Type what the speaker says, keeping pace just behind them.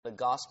the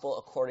Gospel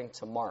according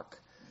to Mark.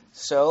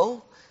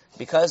 So,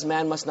 because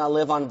man must not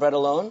live on bread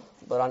alone,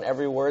 but on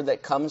every word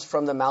that comes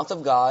from the mouth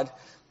of God,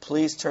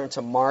 please turn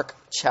to Mark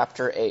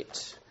chapter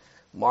 8.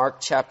 Mark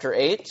chapter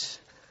 8,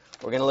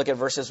 we're going to look at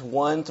verses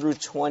 1 through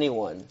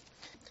 21.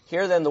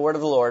 Hear then the word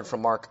of the Lord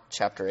from Mark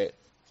chapter 8.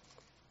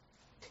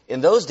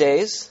 In those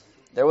days,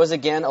 there was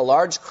again a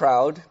large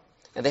crowd,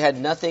 and they had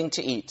nothing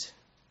to eat.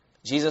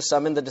 Jesus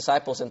summoned the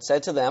disciples and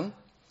said to them,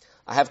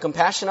 I have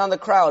compassion on the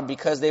crowd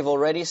because they've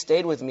already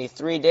stayed with me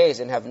 3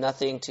 days and have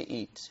nothing to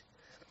eat.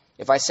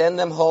 If I send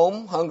them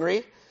home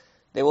hungry,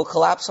 they will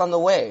collapse on the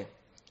way,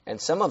 and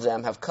some of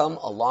them have come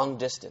a long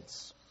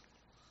distance.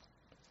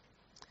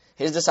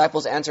 His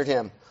disciples answered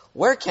him,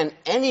 Where can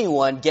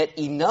anyone get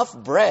enough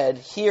bread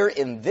here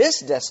in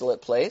this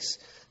desolate place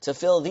to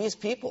fill these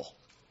people?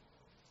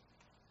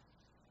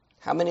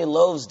 How many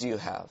loaves do you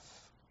have?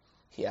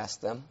 He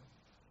asked them.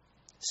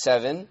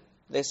 7,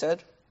 they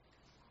said.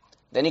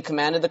 Then he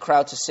commanded the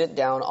crowd to sit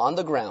down on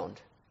the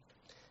ground.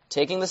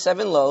 Taking the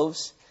 7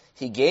 loaves,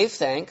 he gave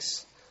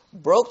thanks,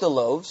 broke the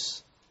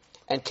loaves,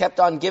 and kept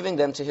on giving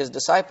them to his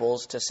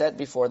disciples to set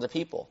before the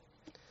people.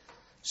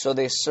 So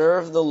they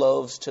served the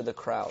loaves to the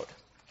crowd.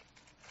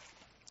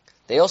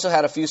 They also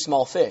had a few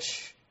small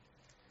fish.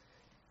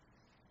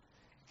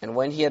 And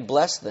when he had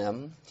blessed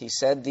them, he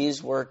said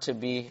these were to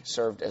be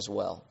served as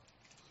well.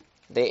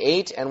 They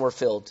ate and were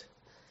filled.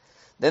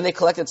 Then they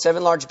collected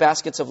 7 large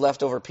baskets of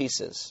leftover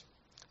pieces.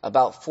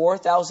 About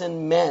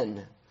 4,000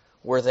 men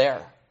were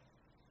there.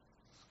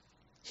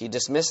 He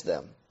dismissed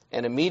them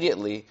and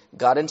immediately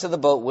got into the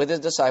boat with his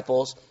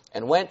disciples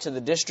and went to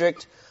the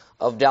district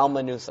of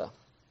Dalmanutha.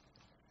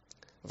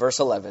 Verse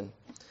 11.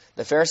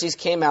 The Pharisees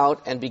came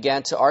out and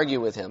began to argue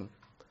with him,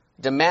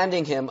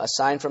 demanding him a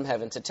sign from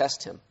heaven to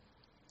test him.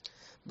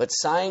 But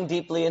sighing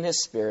deeply in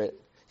his spirit,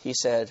 he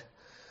said,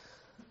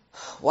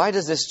 Why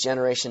does this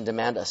generation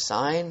demand a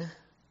sign?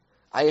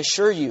 I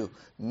assure you,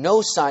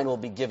 no sign will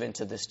be given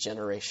to this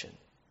generation.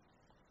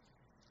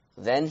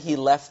 Then he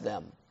left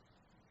them,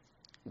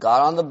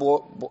 got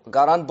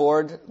on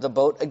board the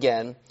boat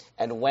again,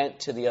 and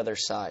went to the other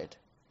side.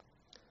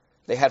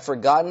 They had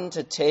forgotten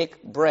to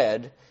take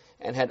bread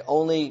and had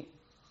only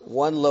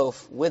 1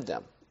 loaf with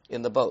them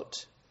in the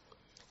boat.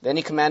 Then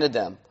he commanded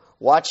them,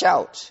 Watch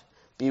out,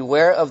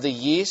 beware of the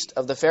yeast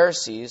of the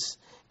Pharisees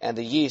and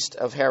the yeast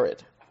of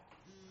Herod.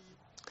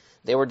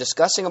 They were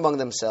discussing among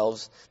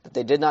themselves that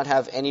they did not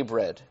have any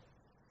bread.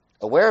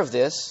 Aware of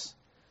this,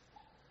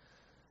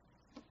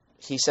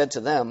 he said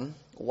to them,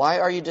 Why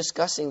are you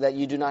discussing that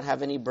you do not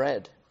have any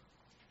bread?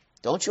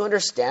 Don't you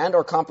understand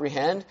or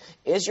comprehend?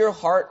 Is your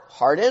heart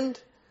hardened?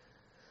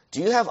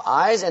 Do you have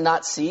eyes and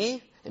not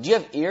see? And do you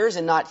have ears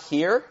and not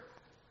hear?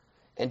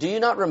 And do you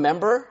not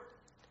remember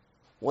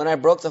when I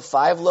broke the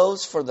 5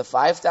 loaves for the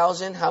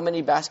 5,000, how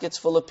many baskets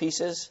full of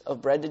pieces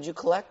of bread did you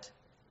collect?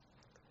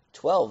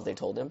 12, they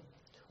told him.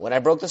 When I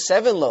broke the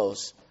 7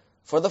 loaves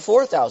for the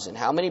 4,000,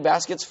 how many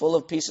baskets full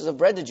of pieces of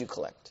bread did you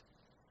collect?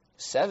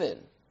 7,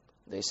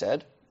 they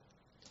said.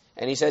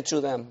 And he said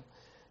to them,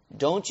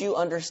 Don't you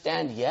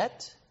understand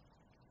yet?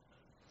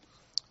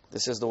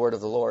 This is the word of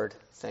the Lord.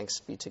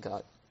 Thanks be to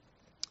God.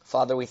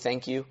 Father, we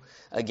thank you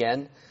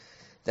again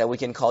that we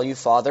can call you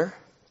Father,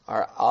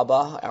 our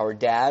Abba, our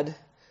Dad.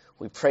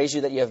 We praise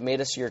you that you have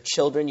made us your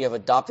children. You have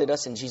adopted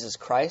us in Jesus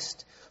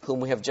Christ,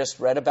 whom we have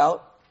just read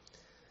about.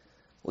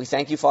 We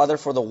thank you, Father,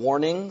 for the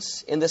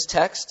warnings in this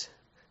text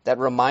that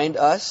remind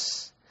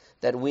us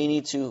that we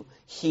need to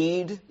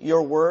heed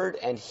your word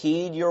and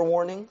heed your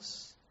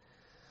warnings.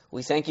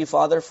 We thank you,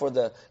 Father, for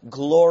the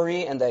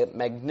glory and the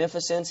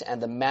magnificence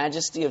and the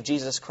majesty of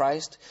Jesus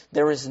Christ.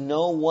 There is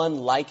no one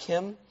like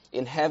him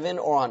in heaven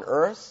or on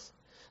earth.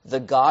 The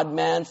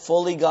God-man,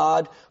 fully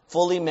God,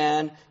 fully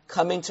man,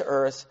 coming to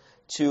earth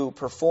to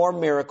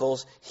perform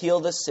miracles, heal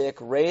the sick,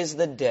 raise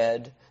the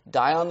dead,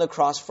 die on the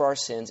cross for our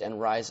sins,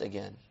 and rise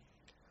again.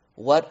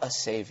 What a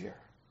Savior.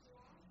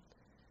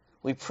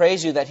 We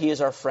praise you that he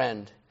is our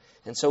friend.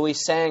 And so we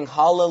sang,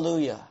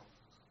 Hallelujah.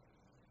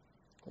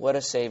 What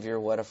a Savior,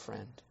 what a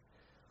friend.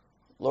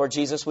 Lord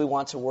Jesus, we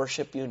want to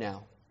worship you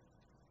now.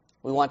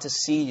 We want to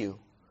see you.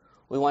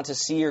 We want to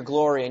see your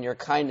glory and your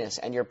kindness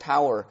and your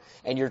power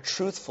and your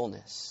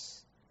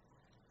truthfulness.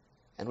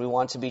 And we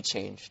want to be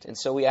changed. And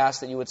so we ask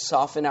that you would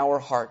soften our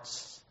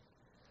hearts.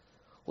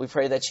 We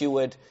pray that you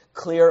would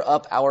clear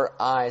up our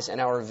eyes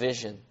and our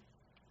vision.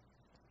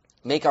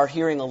 Make our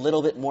hearing a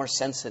little bit more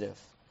sensitive,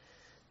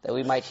 that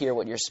we might hear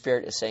what your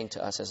Spirit is saying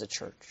to us as a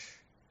church.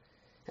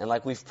 And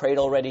like we've prayed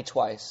already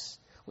twice,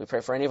 we pray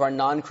for any of our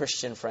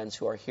non-Christian friends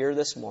who are here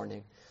this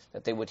morning,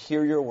 that they would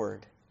hear your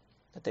word,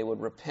 that they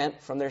would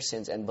repent from their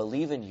sins and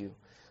believe in you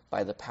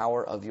by the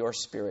power of your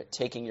Spirit,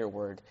 taking your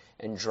word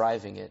and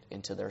driving it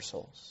into their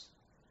souls.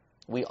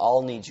 We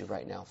all need you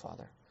right now,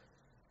 Father.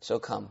 So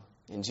come.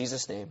 In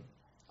Jesus' name,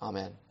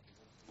 amen.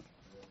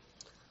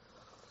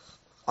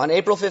 On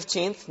April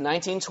 15th,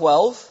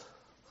 1912,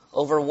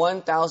 over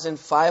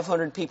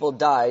 1,500 people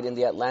died in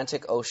the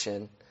Atlantic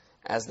Ocean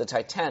as the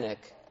Titanic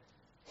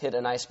hit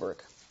an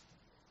iceberg.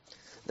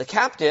 The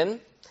captain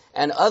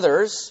and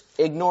others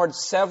ignored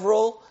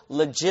several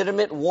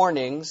legitimate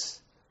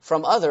warnings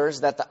from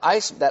others that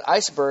that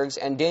icebergs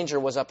and danger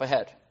was up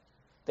ahead.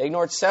 They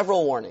ignored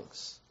several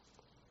warnings.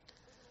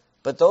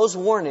 But those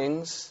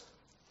warnings,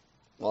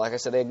 well, like I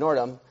said, they ignored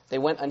them. They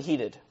went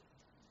unheeded.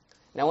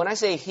 Now, when I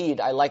say heed,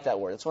 I like that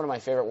word. It's one of my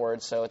favorite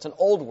words. So it's an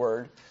old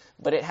word,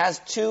 but it has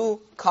two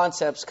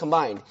concepts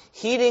combined.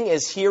 Heeding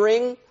is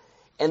hearing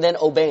and then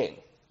obeying.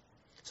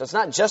 So it's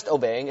not just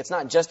obeying, it's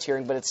not just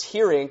hearing, but it's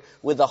hearing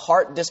with the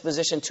heart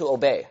disposition to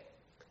obey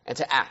and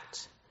to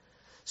act.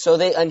 So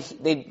they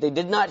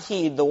did not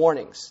heed the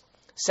warnings.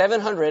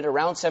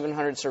 Around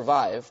 700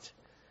 survived,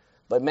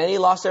 but many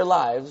lost their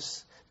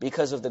lives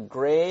because of the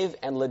grave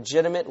and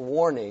legitimate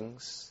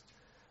warnings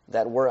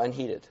that were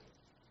unheeded.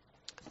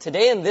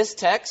 Today in this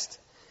text,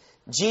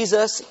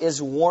 Jesus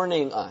is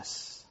warning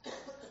us.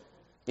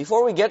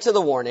 Before we get to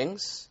the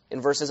warnings,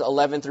 in verses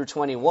 11 through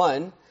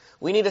 21,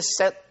 we need to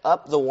set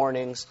up the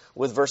warnings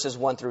with verses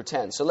 1 through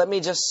 10. So let me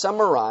just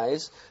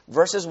summarize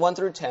verses 1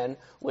 through 10,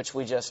 which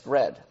we just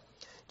read.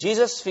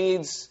 Jesus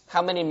feeds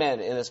how many men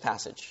in this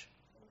passage?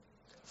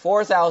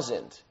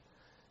 4,000.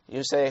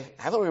 You say,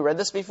 haven't we read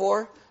this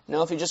before?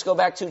 No, if you just go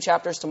back 2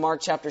 chapters to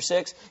Mark chapter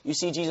 6, you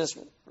see Jesus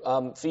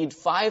feed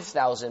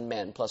 5,000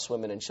 men plus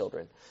women and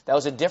children. That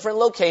was a different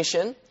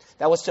location.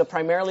 That was to a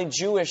primarily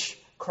Jewish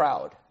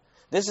crowd.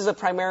 This is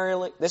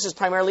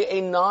primarily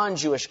a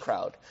non-Jewish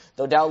crowd.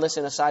 Though doubtless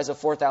in a size of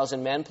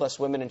 4,000 men plus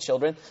women and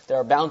children, there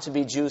are bound to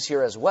be Jews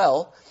here as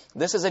well.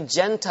 This is a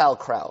Gentile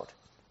crowd.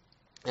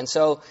 And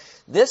so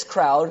this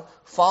crowd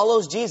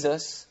follows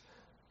Jesus.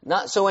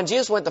 So when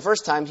Jesus went the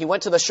first time, he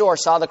went to the shore,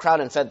 saw the crowd,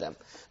 and fed them.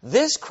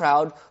 This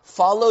crowd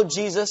followed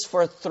Jesus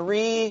for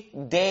 3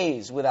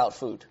 days without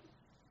food.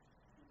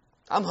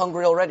 I'm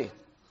hungry already.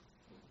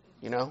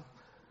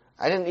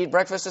 I didn't eat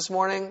breakfast this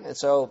morning, and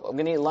so I'm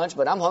going to eat lunch,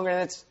 but I'm hungry,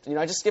 and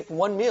I just skipped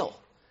one meal.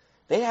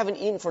 They haven't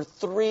eaten for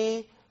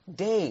 3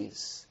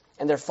 days.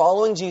 And they're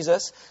following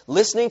Jesus,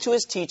 listening to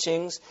his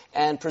teachings,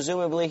 and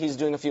presumably he's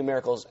doing a few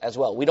miracles as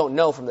well. We don't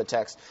know from the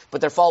text, but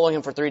they're following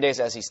him for 3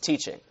 days as he's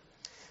teaching.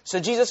 So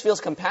Jesus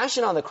feels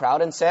compassion on the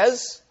crowd and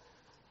says,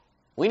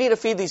 we need to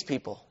feed these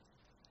people.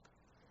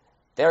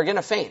 They're going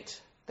to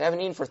faint. They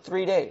haven't eaten for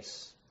 3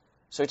 days.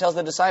 So he tells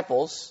the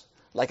disciples,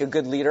 like a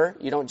good leader,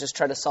 you don't just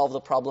try to solve the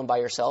problem by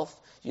yourself.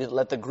 You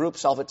let the group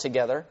solve it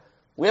together.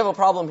 We have a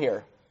problem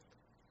here.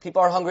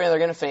 People are hungry and they're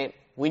going to faint.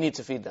 We need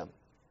to feed them.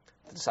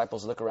 The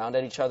disciples look around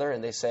at each other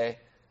and they say,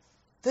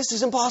 this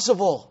is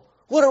impossible.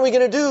 What are we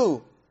going to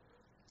do?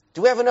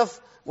 Do we have enough?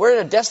 We're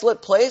in a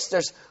desolate place.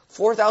 There's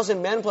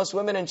 4,000 men plus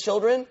women and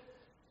children.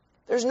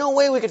 There's no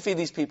way we could feed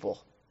these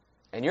people.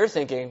 And you're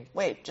thinking,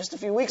 wait, just a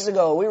few weeks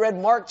ago, we read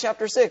Mark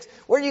chapter 6.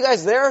 Weren't you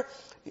guys there?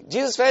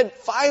 Jesus fed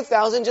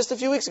 5,000 just a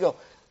few weeks ago.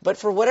 But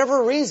for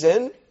whatever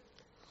reason,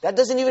 that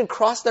doesn't even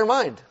cross their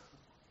mind.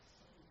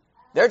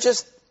 They're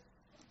just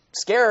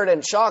scared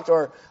and shocked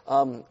or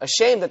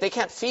ashamed that they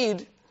can't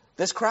feed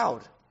this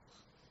crowd.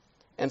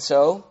 And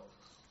so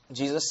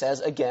Jesus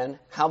says again,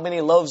 how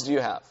many loaves do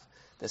you have?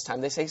 This time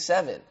they say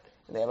 7,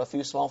 and they have a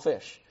few small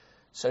fish.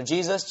 So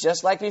Jesus,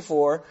 just like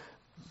before,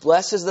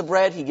 blesses the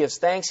bread, he gives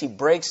thanks, he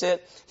breaks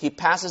it, he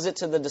passes it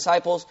to the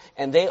disciples,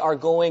 and they are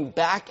going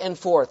back and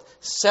forth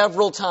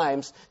several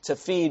times to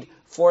feed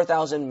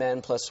 4,000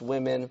 men plus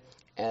women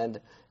and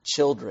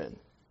children.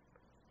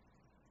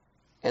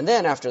 And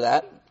then after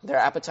that, their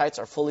appetites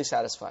are fully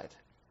satisfied.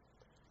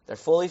 They're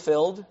fully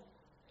filled.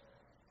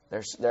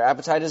 Their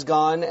appetite is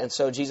gone. And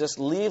so Jesus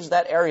leaves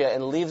that area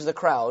and leaves the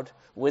crowd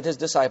with his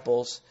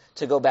disciples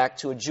to go back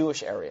to a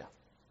Jewish area.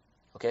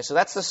 Okay, so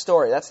that's the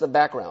story. That's the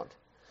background.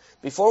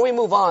 Before we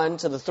move on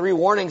to the 3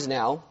 warnings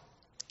now,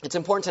 it's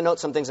important to note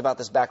some things about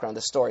this background,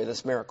 this story,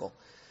 this miracle.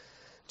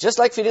 Just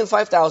like feeding the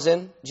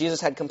 5,000, Jesus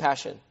had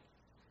compassion.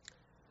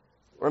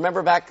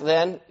 Remember back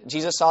then,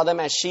 Jesus saw them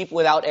as sheep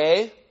without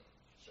a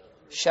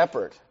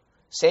shepherd.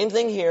 Same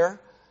thing here,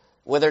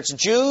 whether it's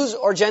Jews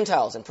or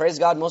Gentiles. And praise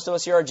God, most of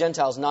us here are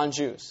Gentiles,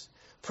 non-Jews.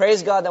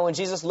 Praise God that when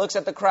Jesus looks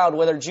at the crowd,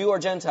 whether Jew or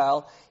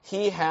Gentile,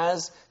 he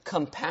has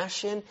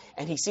compassion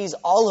and he sees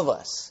all of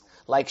us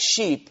like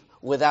sheep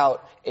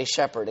without a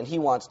shepherd. And he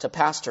wants to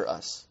pastor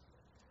us.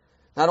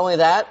 Not only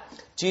that,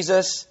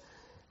 Jesus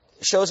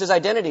shows his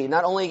identity.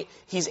 Not only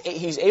he's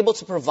able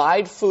to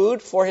provide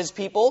food for his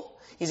people,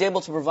 he's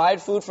able to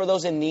provide food for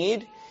those in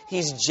need.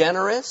 He's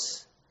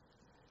generous.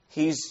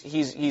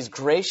 He's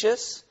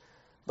gracious.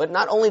 But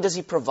not only does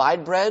he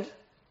provide bread,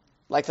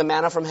 like the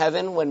manna from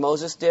heaven when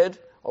Moses did,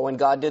 or when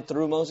God did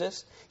through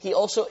Moses, he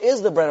also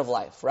is the bread of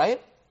life, right?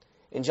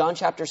 In John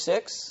chapter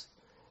 6,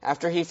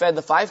 after he fed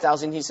the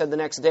 5,000, he said the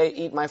next day,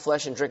 eat my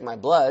flesh and drink my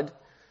blood.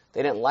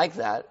 They didn't like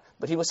that,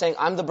 but he was saying,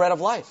 I'm the bread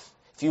of life.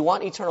 If you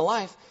want eternal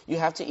life, you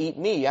have to eat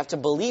me. You have to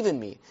believe in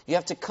me. You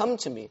have to come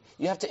to me.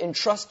 You have to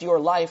entrust your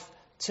life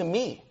to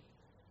me.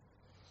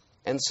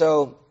 And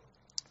so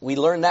we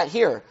learn that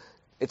here.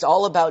 It's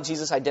all about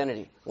Jesus'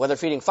 identity. Whether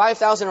feeding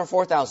 5,000 or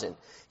 4,000,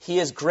 he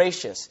is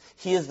gracious.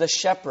 He is the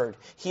shepherd.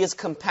 He is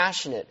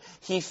compassionate.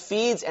 He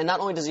feeds, and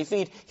not only does he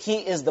feed, he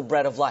is the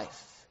bread of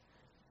life.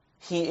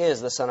 He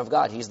is the Son of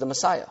God. He's the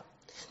Messiah.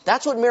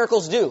 That's what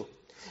miracles do.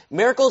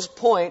 Miracles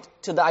point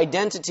to the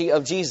identity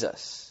of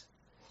Jesus.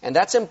 And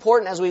that's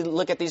important as we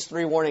look at these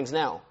three warnings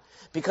now.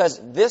 Because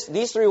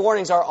these three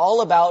warnings are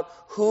all about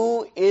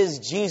who is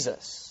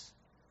Jesus.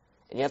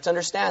 And you have to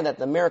understand that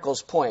the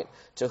miracles point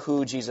to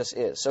who Jesus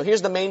is. So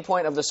here's the main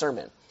point of the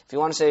sermon. If you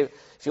want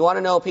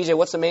to know, PJ,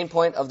 what's the main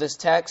point of this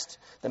text?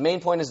 The main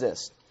point is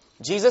this.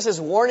 Jesus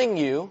is warning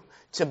you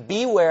to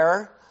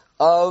beware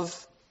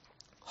of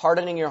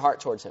hardening your heart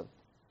towards Him.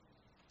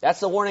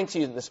 That's the warning to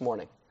you this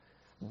morning.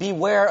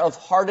 Beware of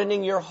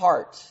hardening your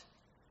heart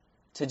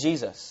to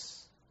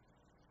Jesus.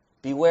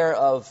 Beware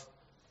of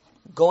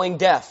going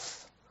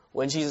deaf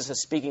when Jesus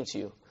is speaking to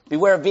you.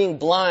 Beware of being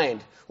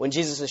blind when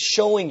Jesus is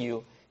showing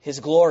you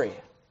His glory.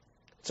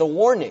 It's a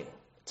warning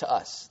to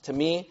us, to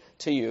me,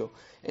 to you.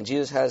 And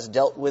Jesus has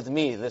dealt with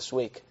me this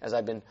week as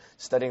I've been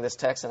studying this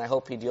text, and I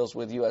hope He deals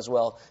with you as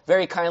well.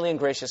 Very kindly and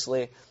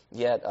graciously,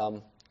 yet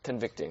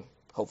convicting,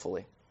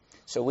 hopefully.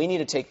 So we need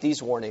to take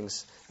these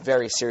warnings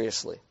very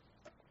seriously.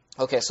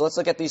 Okay, so let's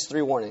look at these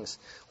three warnings,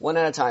 one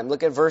at a time.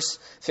 Look at verse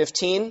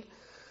 15.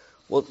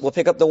 We'll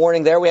pick up the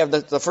warning there. We have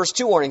the first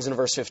two warnings in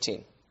verse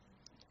 15.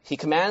 He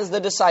commands the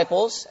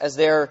disciples as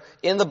they're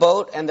in the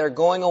boat and they're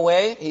going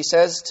away. He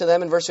says to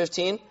them in verse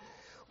 15,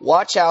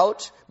 watch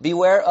out,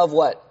 beware of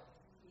what?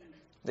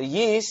 The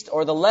yeast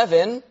or the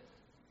leaven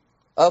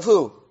of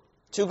who?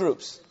 Two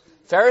groups.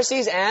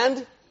 Pharisees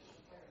and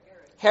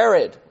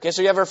Herod. Okay,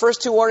 so you have our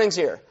first two warnings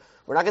here.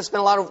 We're not going to spend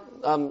a lot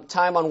of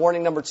time on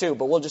warning number 2,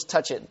 but we'll just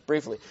touch it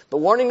briefly. But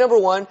warning number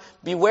 1,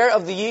 beware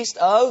of the yeast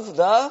of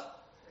the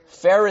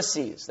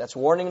Pharisees. That's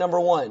warning number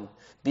 1.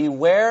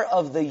 Beware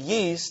of the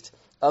yeast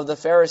of the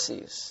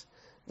Pharisees.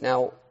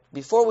 Now,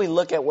 before we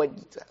look at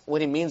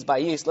what he means by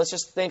yeast, let's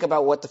just think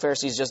about what the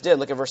Pharisees just did.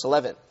 Look at verse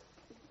 11.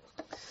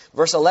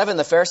 Verse 11,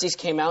 the Pharisees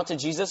came out to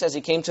Jesus as He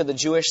came to the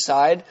Jewish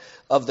side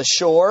of the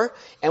shore.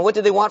 And what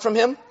did they want from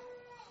Him?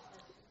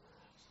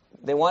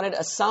 They wanted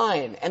a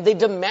sign. And they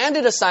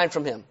demanded a sign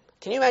from Him.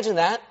 Can you imagine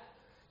that?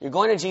 You're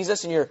going to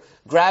Jesus and you're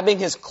grabbing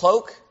His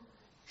cloak.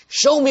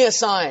 Show me a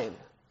sign.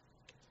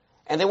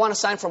 And they want a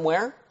sign from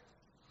where?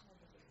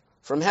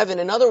 From heaven.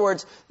 In other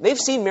words, they've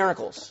seen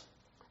miracles.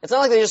 It's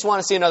not like they just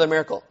want to see another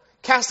miracle.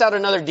 Cast out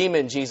another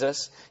demon,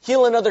 Jesus.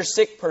 Heal another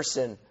sick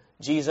person,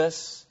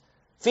 Jesus.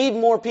 Feed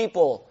more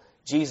people,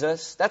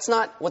 Jesus. That's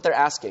not what they're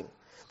asking.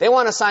 They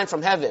want a sign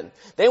from heaven.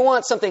 They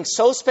want something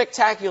so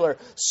spectacular,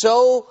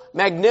 so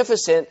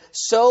magnificent,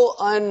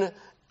 something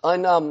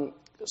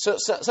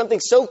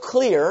so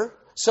clear,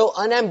 so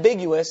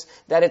unambiguous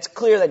that it's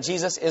clear that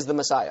Jesus is the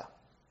Messiah.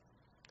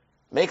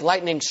 Make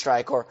lightning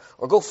strike, or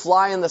go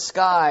fly in the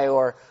sky,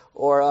 or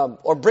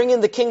bring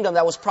in the kingdom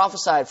that was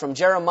prophesied from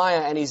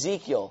Jeremiah and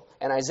Ezekiel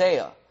and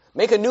Isaiah.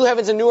 Make a new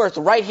heavens and new earth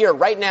right here,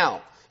 right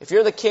now. If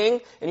you're the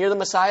king and you're the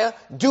Messiah,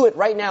 do it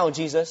right now,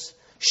 Jesus.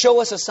 Show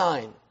us a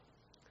sign.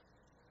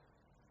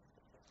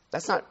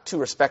 That's not too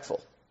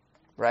respectful,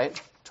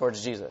 right,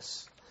 towards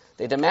Jesus.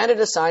 They demanded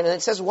a sign, and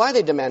it says why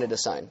they demanded a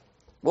sign.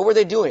 What were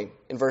they doing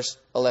in verse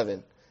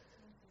 11?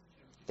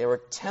 They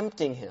were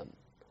tempting Him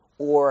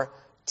or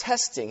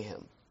testing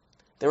Him.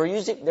 They're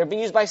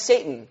being used by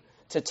Satan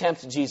to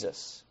tempt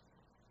Jesus.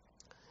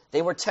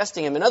 They were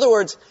testing Him. In other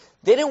words,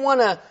 they didn't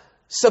want to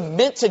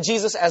submit to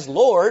Jesus as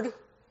Lord.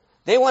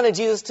 They wanted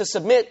Jesus to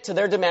submit to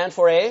their demand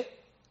for a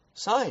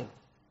sign.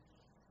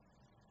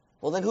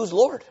 Well, then who's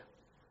Lord?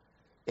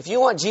 If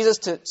you want Jesus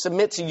to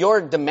submit to your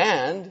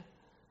demand,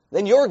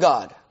 then you're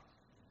God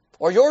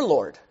or you're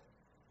Lord.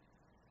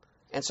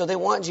 And so they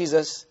want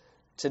Jesus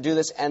to do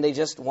this, and they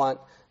just want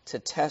to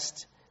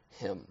test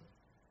Him.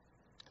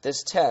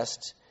 This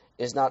test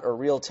is not a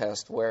real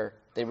test where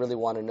they really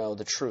want to know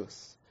the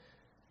truth.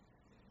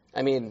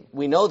 I mean,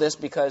 we know this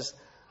because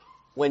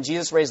when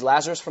Jesus raised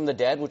Lazarus from the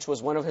dead, which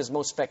was one of His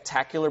most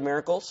spectacular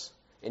miracles,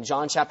 in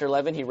John chapter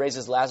 11, He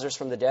raises Lazarus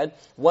from the dead.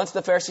 Once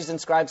the Pharisees and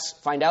scribes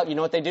find out, you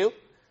know what they do?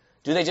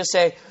 Do they just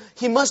say,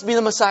 He must be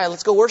the Messiah,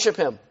 let's go worship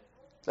Him.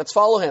 Let's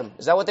follow Him.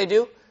 Is that what they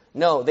do?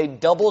 No, they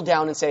double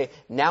down and say,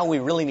 now we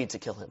really need to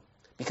kill Him.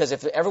 Because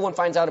if everyone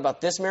finds out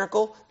about this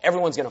miracle,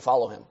 everyone's going to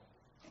follow Him.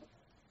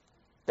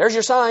 There's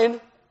your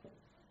sign.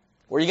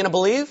 Were you going to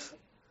believe?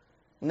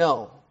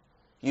 No.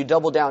 You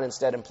double down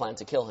instead and plan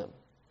to kill Him.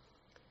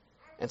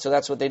 And so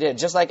that's what they did.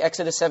 Just like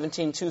Exodus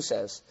 17:2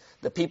 says,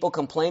 the people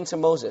complained to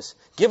Moses,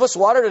 give us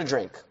water to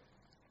drink.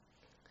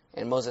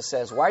 And Moses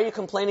says, why are you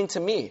complaining to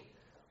me?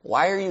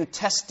 Why are you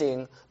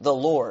testing the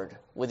Lord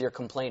with your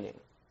complaining?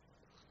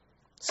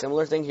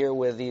 Similar thing here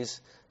with these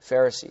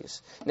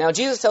Pharisees. Now,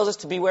 Jesus tells us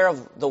to beware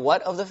of the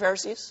what of the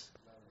Pharisees?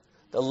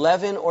 The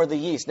leaven or the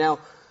yeast. Now,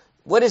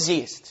 what is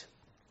yeast?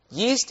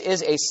 Yeast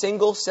is a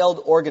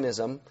single-celled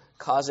organism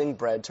causing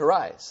bread to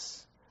rise.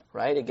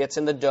 Right? It gets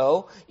in the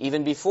dough.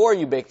 Even before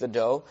you bake the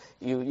dough,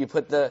 you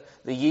put the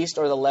yeast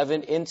or the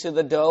leaven into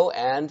the dough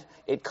and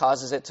it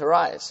causes it to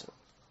rise.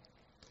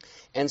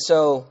 And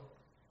so,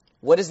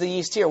 what is the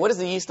yeast here? What is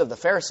the yeast of the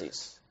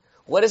Pharisees?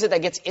 What is it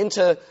that gets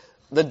into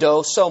the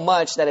dough so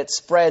much that it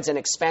spreads and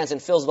expands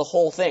and fills the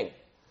whole thing?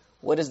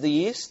 What is the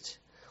yeast?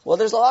 Well,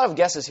 there's a lot of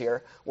guesses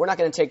here. We're not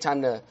going to take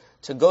time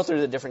to go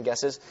through the different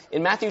guesses.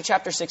 In Matthew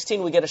chapter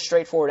 16, we get a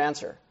straightforward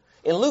answer.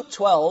 In Luke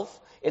 12,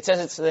 it says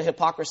it's the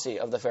hypocrisy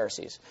of the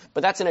Pharisees.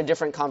 But that's in a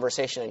different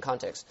conversation and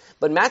context.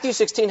 But Matthew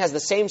 16 has the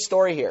same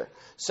story here.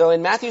 So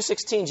in Matthew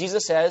 16,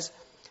 Jesus says,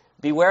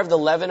 beware of the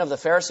leaven of the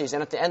Pharisees.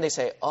 And at the end they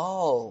say,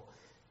 oh,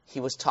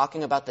 he was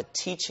talking about the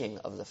teaching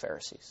of the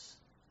Pharisees.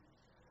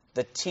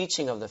 The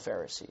teaching of the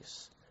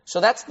Pharisees. So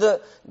that's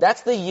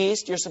the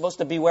yeast you're supposed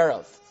to beware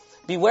of.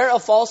 Beware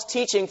of false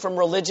teaching from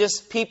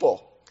religious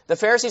people. The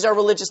Pharisees are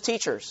religious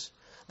teachers.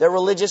 They're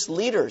religious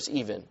leaders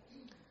even.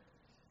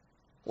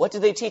 What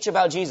did they teach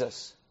about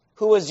Jesus?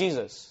 Who was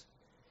Jesus?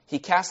 He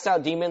casts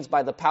out demons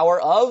by the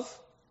power of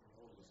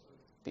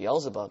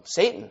Beelzebub,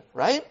 Satan,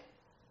 right?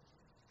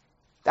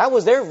 That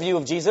was their view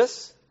of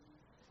Jesus.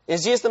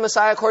 Is Jesus the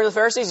Messiah according to the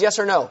Pharisees? Yes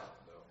or no?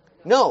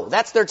 No,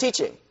 that's their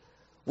teaching.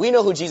 We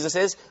know who Jesus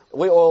is.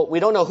 We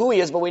don't know who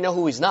he is, but we know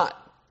who he's not.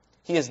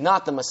 He is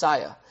not the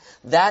Messiah.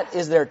 That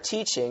is their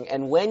teaching.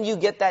 And when you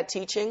get that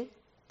teaching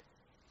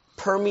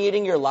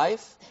permeating your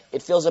life,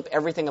 it fills up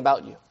everything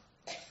about you.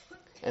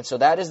 And so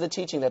that is the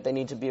teaching that they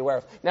need to be aware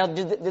of. Now,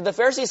 did the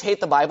Pharisees hate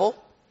the Bible?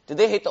 Did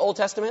they hate the Old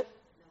Testament?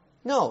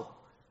 No.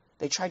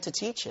 They tried to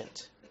teach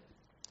it.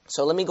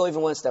 So let me go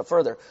even one step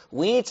further.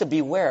 We need to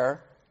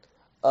beware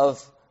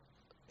of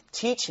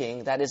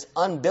teaching that is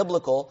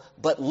unbiblical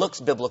but looks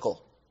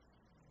biblical.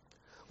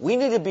 We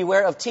need to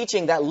beware of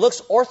teaching that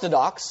looks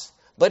orthodox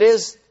but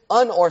is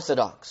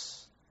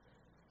unorthodox.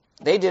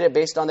 They did it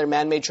based on their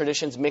man-made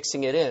traditions,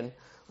 mixing it in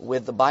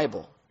with the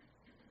Bible.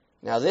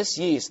 Now this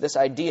yeast, this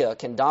idea,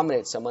 can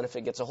dominate someone if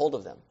it gets a hold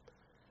of them.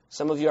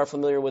 Some of you are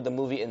familiar with the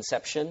movie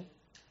Inception.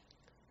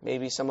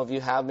 Maybe some of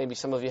you have, maybe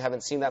some of you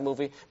haven't seen that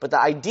movie. But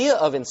the idea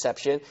of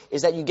Inception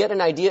is that you get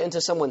an idea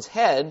into someone's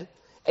head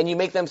and you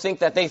make them think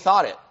that they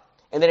thought it.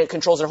 And then it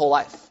controls their whole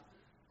life.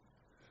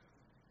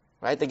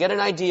 Right? They get an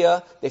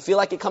idea, they feel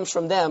like it comes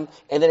from them,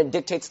 and then it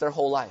dictates their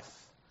whole life.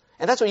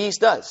 And that's what yeast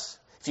does.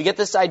 If you get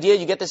this idea,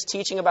 you get this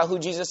teaching about who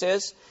Jesus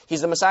is,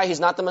 he's the Messiah, he's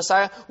not the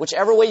Messiah,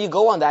 whichever way you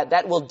go on that,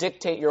 that will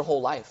dictate your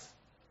whole life.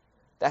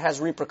 That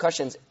has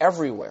repercussions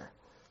everywhere.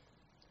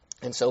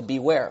 And so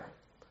beware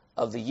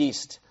of the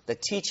yeast, the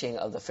teaching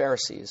of the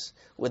Pharisees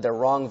with their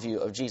wrong view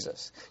of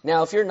Jesus.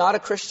 Now, if you're not a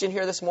Christian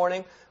here this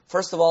morning,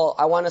 first of all,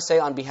 I want to say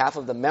on behalf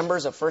of the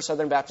members of First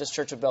Southern Baptist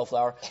Church of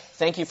Bellflower,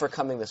 thank you for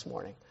coming this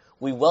morning.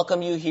 We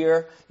welcome you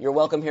here. You're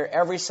welcome here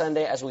every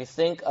Sunday as we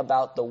think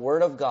about the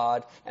Word of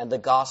God and the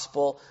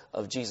gospel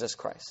of Jesus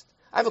Christ.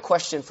 I have a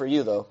question for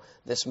you, though,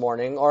 this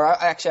morning, or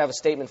I actually have a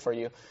statement for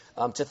you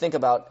to think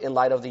about in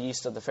light of the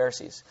yeast of the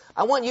Pharisees.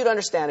 I want you to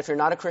understand, if you're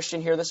not a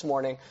Christian here this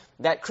morning,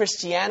 that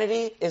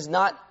Christianity is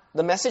not,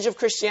 the message of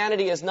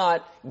Christianity is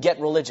not get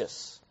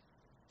religious.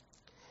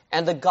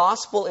 And the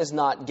gospel is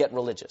not get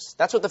religious.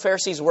 That's what the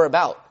Pharisees were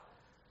about.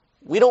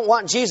 We don't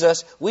want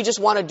Jesus. We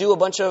just want to do a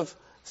bunch of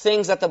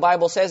things that the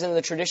Bible says in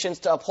the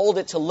traditions to uphold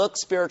it, to look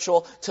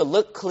spiritual, to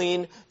look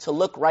clean, to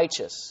look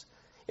righteous.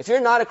 If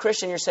you're not a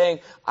Christian, you're saying,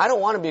 I don't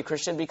want to be a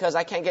Christian because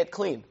I can't get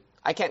clean.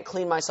 I can't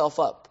clean myself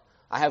up.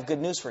 I have good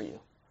news for you.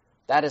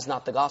 That is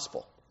not the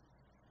gospel.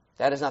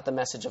 That is not the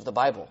message of the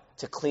Bible,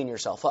 to clean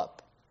yourself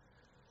up.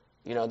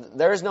 You know,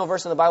 there is no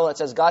verse in the Bible that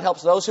says God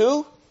helps those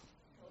who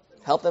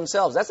help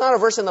themselves. That's not a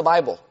verse in the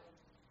Bible.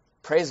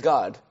 Praise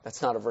God,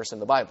 that's not a verse in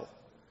the Bible.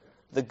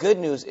 The good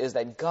news is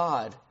that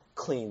God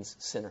cleans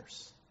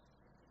sinners.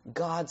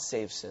 God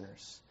saves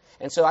sinners.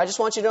 And so I just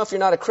want you to know, if you're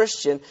not a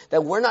Christian,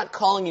 that we're not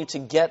calling you to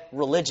get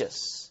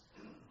religious.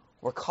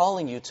 We're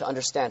calling you to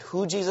understand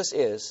who Jesus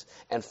is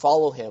and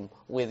follow him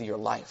with your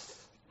life.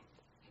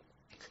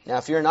 Now,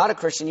 if you're not a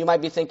Christian, you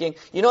might be thinking,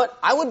 you know what?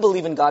 I would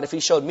believe in God if he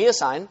showed me a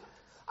sign.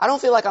 I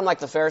don't feel like I'm like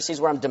the Pharisees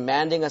where I'm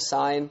demanding a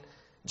sign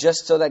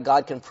just so that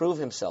God can prove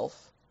himself.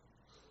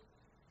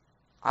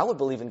 I would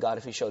believe in God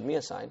if he showed me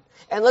a sign.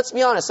 And let's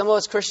be honest, some of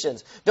us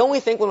Christians, don't we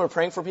think when we're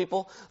praying for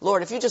people,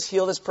 Lord, if you just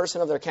heal this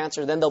person of their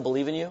cancer, then they'll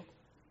believe in you?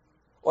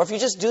 Or if you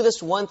just do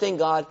this one thing,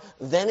 God,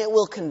 then it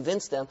will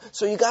convince them.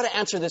 So you got to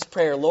answer this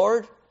prayer,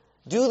 Lord,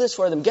 do this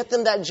for them. Get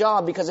them that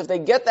job, because if they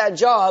get that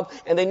job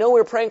and they know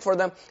we're praying for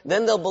them,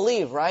 then they'll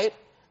believe, right?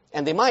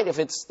 And they might, if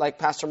it's like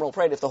Pastor Merle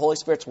prayed, if the Holy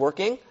Spirit's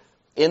working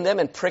in them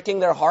and pricking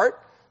their heart,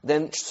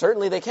 then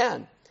certainly they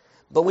can.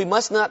 But we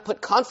must not put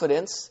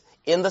confidence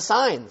in the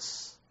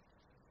signs,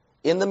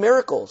 in the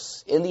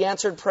miracles, in the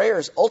answered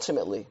prayers,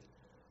 ultimately.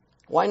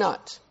 Why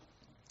not?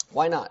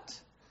 Why not?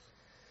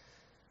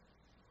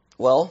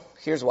 Well,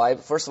 here's why.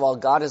 First of all,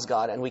 God is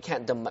God, and we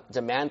can't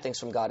demand things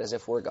from God as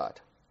if we're God.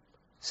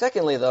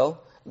 Secondly, though,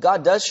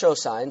 God does show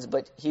signs,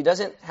 but he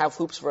doesn't have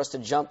hoops for us to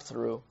jump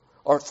through,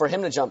 or for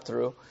him to jump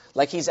through,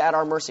 like he's at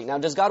our mercy. Now,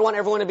 does God want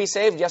everyone to be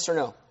saved? Yes or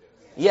no?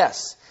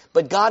 Yes.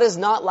 But God is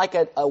not like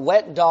a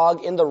wet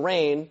dog in the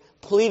rain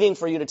pleading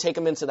for you to take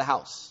him into the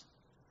house.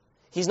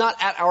 He's not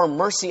at our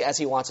mercy as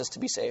he wants us to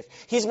be saved.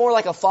 He's more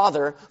like a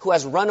father who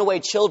has runaway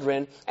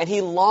children, and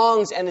he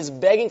longs and is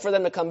begging for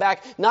them to come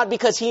back, not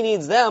because he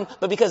needs them,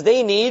 but because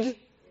they need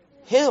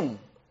him.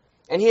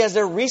 And he has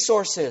their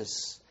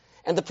resources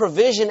and the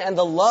provision and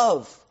the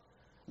love.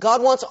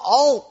 God wants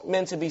all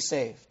men to be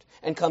saved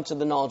and come to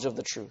the knowledge of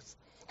the truth.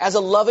 as a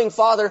loving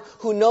father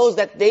who knows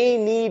that they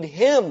need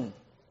him.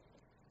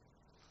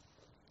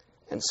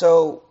 And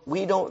so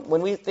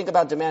when we think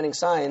about demanding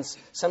signs,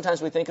 sometimes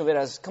we think of it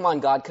as, come on,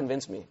 God,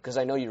 convince me, because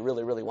I know you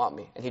really, really want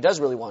me. And he does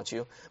really want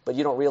you, but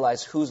you don't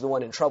realize who's the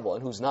one in trouble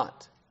and who's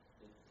not.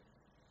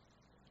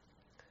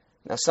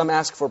 Now, some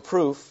ask for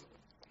proof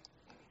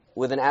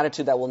with an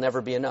attitude that will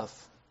never be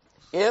enough.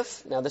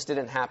 Now this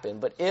didn't happen,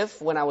 but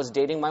if when I was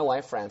dating my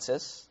wife,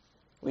 Frances,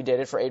 we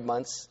dated for 8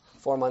 months,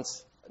 4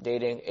 months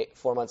dating,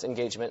 4 months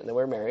engagement, and then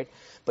we were married.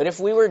 But if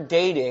we were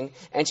dating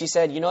and she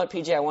said, you know what,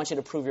 PJ, I want you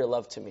to prove your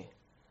love to me.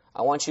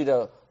 I want you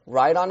to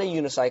ride on a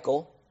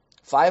unicycle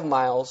 5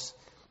 miles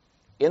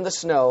in the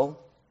snow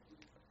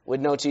with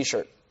no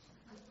t-shirt.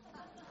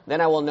 Then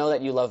I will know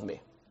that you love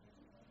me.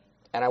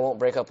 And I won't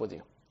break up with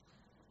you.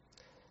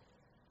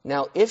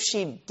 Now, if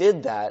she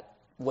did that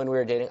when we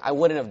were dating, I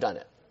wouldn't have done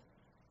it.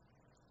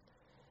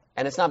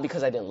 And it's not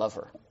because I didn't love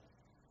her.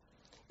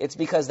 It's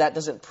because that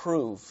doesn't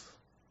prove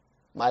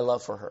my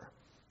love for her.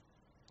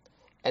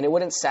 And it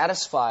wouldn't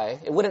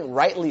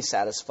rightly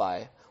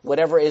satisfy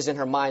whatever is in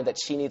her mind that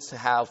she needs to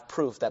have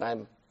proof that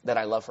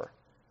I love her.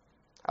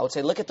 I would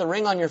say, look at the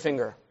ring on your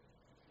finger.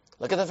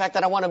 Look at the fact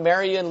that I want to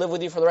marry you and live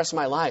with you for the rest of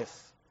my life.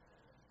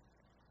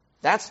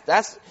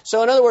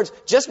 So in other words,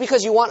 just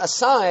because you want a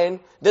sign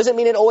doesn't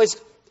mean it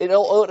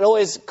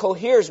always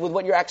coheres with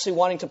what you're actually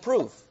wanting to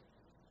prove.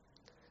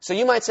 So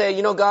you might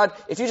say, God,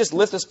 if you just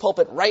lift this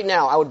pulpit right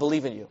now, I would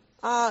believe in you.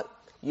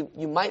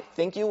 You might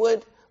think you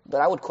would,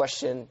 but I would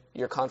question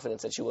your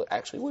confidence that you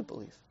actually would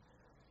believe.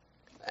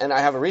 And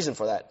I have a reason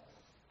for that.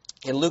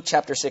 In Luke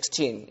chapter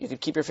 16, you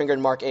could keep your finger in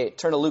Mark 8.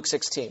 Turn to Luke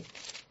 16.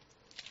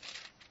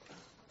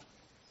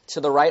 To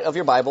the right of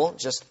your Bible,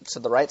 just to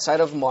the right side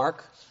of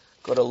Mark,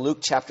 go to Luke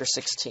chapter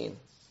 16. And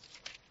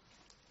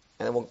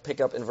then we'll pick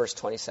up in verse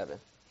 27.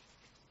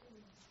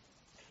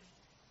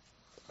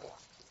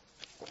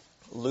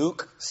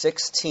 Luke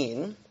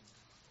 16,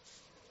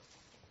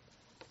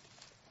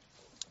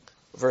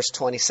 verse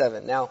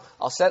 27. Now,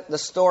 I'll set the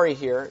story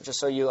here just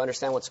so you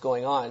understand what's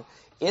going on.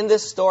 In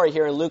this story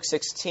here in Luke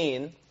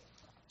 16,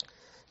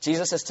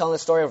 Jesus is telling the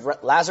story of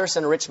Lazarus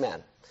and a rich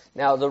man.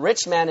 Now, the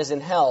rich man is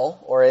in hell,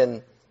 or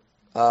in,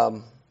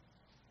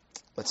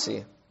 it's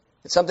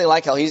something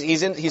like hell.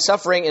 He's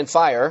suffering in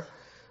fire,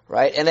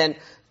 right? And then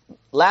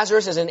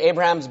Lazarus is in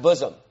Abraham's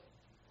bosom.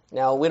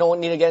 Now, we don't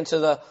need to get into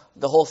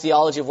the whole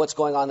theology of what's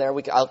going on there.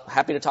 I'm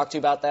happy to talk to you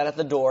about that at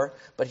the door,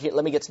 but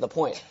let me get to the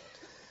point.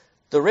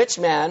 The rich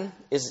man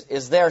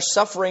is there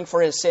suffering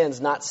for his sins,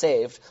 not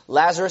saved.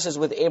 Lazarus is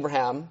with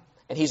Abraham,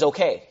 and he's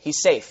okay.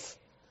 He's safe.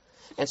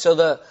 And so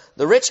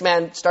the rich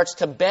man starts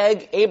to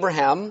beg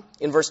Abraham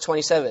in verse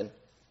 27.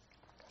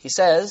 He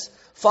says,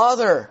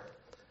 Father,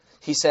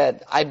 he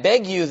said, I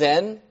beg you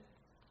then,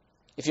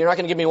 if you're not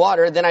going to give me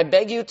water, then I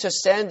beg you to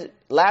send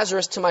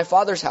Lazarus to my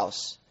father's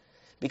house,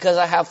 because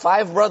I have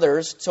 5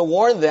 brothers, to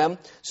warn them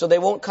so they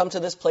won't come to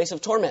this place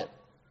of torment.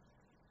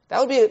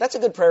 That's a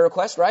good prayer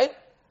request, right?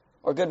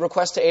 Or good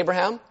request to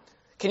Abraham.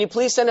 Can you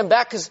please send him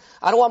back? Because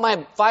I don't want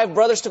my 5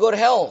 brothers to go to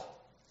hell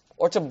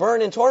or to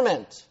burn in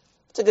torment.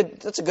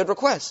 That's a good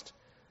request.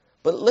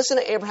 But listen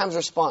to Abraham's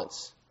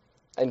response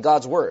and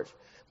God's word.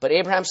 But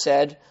Abraham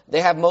said,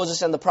 they have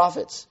Moses and the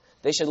prophets.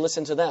 They should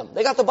listen to them.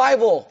 They got the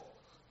Bible.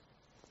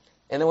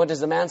 And then what does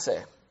the man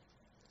say?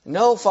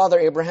 No, Father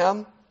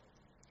Abraham,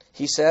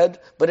 he said,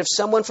 but if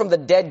someone from the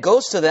dead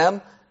goes to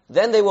them,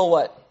 then they will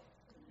what?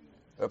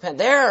 Repent.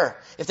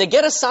 There. If they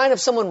get a sign of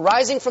someone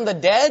rising from the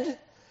dead,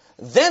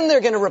 then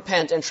they're going to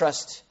repent and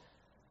trust.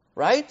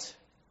 Right?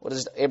 What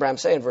does Abraham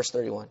say in verse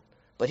 31?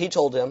 But he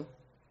told him,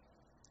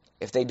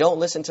 if they don't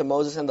listen to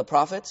Moses and the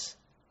prophets,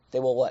 they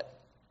will what?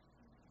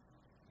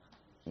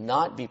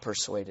 Not be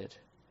persuaded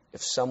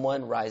if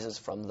someone rises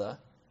from the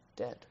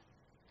dead.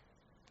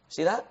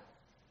 See that?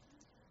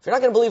 If you're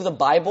not going to believe the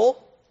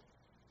Bible,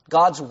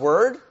 God's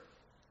word,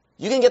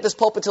 you can get this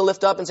pulpit to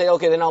lift up and say,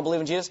 okay, then I'll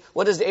believe in Jesus.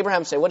 What does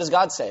Abraham say? What does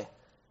God say?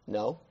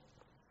 No.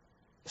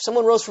 If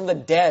someone rose from the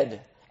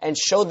dead and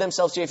showed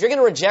themselves to you, if you're going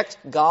to reject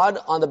God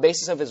on the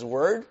basis of His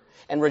word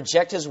and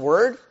reject His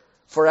word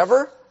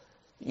forever,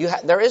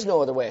 there is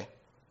no other way.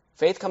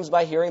 Faith comes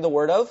by hearing the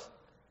word of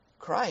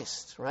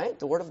Christ, right?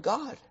 The word of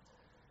God.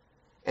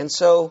 And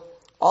so,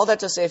 all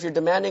that to say, if you're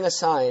demanding a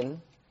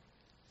sign,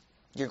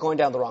 you're going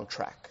down the wrong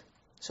track.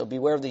 So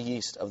beware of the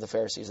yeast of the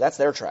Pharisees. That's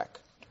their track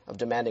of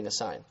demanding a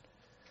sign.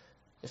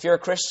 If you're a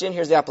Christian,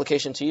 here's the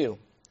application to you.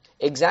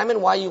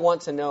 Examine why you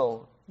want to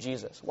know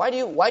Jesus. Why do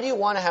you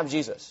want to have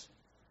Jesus?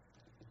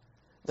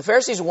 The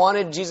Pharisees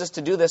wanted Jesus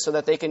to do this so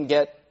that they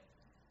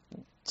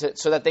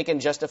can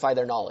justify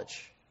their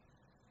knowledge,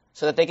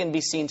 so that they can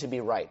be seen to be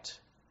right.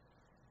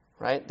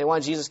 Right? They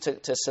want Jesus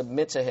to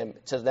submit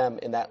to them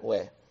in that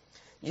way.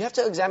 You have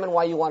to examine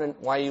why you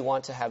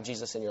want to have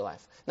Jesus in your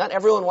life. Not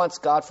everyone wants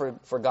God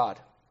for God.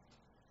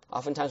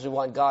 Oftentimes we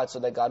want God so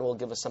that God will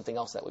give us something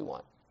else that we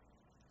want.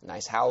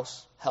 Nice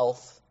house,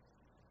 health,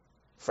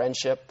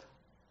 friendship.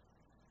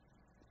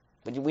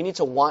 But we need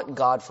to want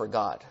God for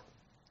God.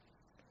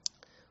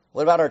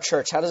 What about our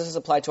church? How does this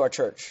apply to our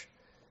church?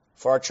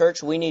 For our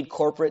church, we need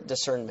corporate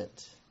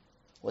discernment.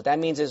 What that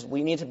means is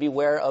we need to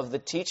beware of the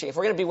teaching. If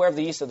we're going to beware of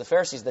the yeast of the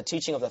Pharisees, the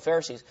teaching of the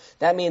Pharisees,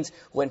 that means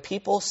when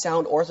people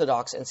sound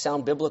orthodox and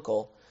sound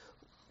biblical,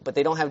 but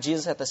they don't have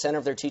Jesus at the center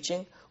of their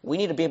teaching, we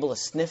need to be able to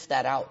sniff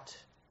that out.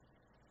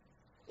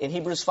 In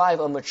Hebrews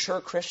 5, a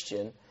mature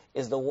Christian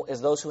is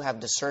those who have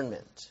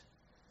discernment.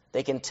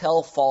 They can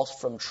tell false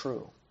from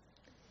true.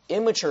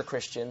 Immature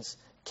Christians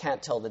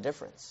can't tell the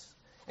difference.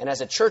 And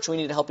as a church, we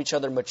need to help each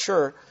other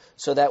mature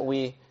so that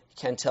we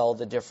can tell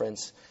the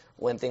difference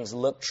when things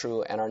look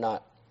true and are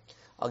not.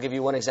 I'll give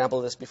you one example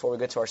of this before we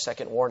get to our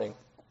second warning.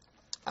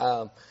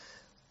 A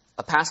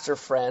pastor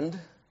friend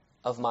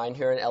of mine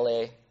here in the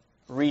LA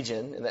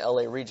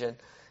region,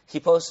 he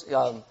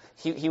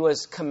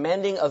was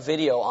commending a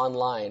video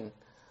online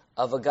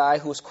of a guy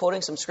who was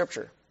quoting some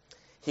scripture.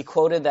 He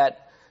quoted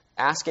that,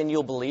 "Ask and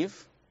you'll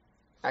believe."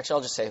 Actually,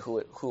 I'll just say who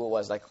it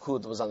was, like who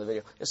was on the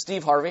video. It was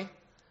Steve Harvey. I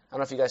don't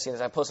know if you guys seen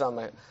this. I posted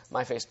on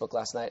my Facebook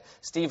last night.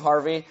 Steve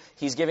Harvey,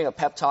 he's giving a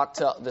pep talk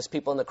to this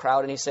people in the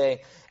crowd, and he's saying,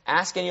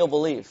 "Ask and you'll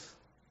believe."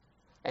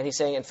 And he's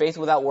saying, "And faith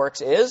without works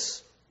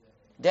is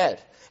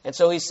dead." And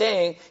so he's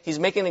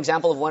making an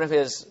example of one of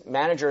his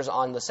managers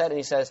on the set, and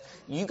he says,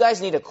 "You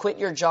guys need to quit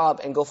your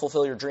job and go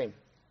fulfill your dream.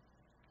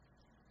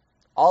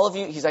 All of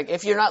you," he's like,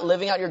 "if you're not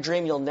living out your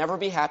dream, you'll never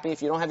be happy.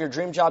 If you don't have your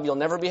dream job, you'll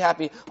never be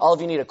happy. All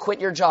of you need to quit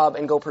your job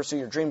and go pursue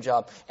your dream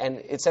job." And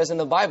it says in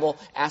the Bible,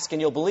 "Ask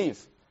and you'll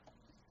believe."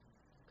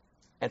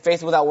 And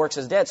faith without works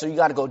is dead. So you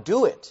got to go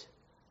do it.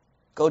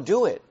 Go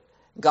do it.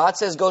 God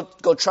says go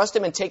trust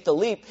Him and take the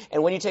leap.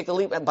 And when you take the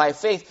leap by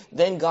faith,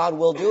 then God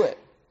will do it.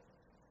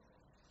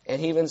 And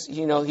he even,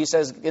 he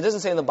says, it doesn't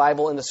say in the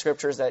Bible, in the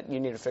scriptures, that you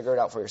need to figure it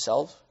out for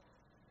yourself.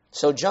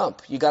 So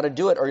jump. You got to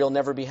do it or you'll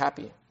never be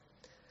happy.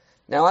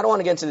 Now, I don't want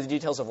to get into the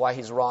details of why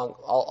he's wrong.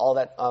 All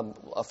that,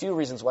 a few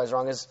reasons why he's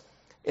wrong is,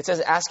 it says,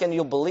 "Ask and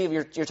you'll believe."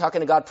 You're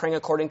talking to God, praying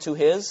according to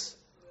His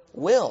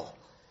will.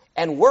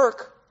 And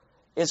work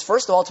is,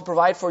 first of all, to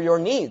provide for your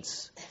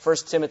needs.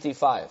 1 Timothy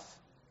 5.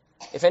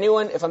 If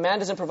a man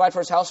doesn't provide for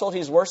his household,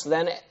 he's worse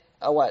than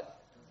a what?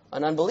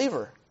 An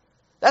unbeliever.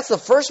 That's the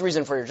first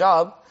reason for your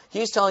job.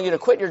 He's telling you to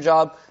quit your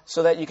job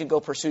so that you can go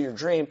pursue your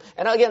dream.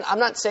 And again, I'm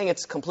not saying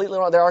it's completely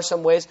wrong. There are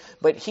some ways,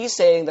 but he's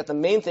saying that the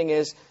main thing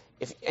is,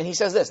 and he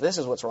says this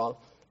is what's wrong.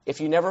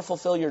 If you never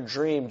fulfill your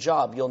dream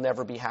job, you'll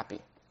never be happy.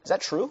 Is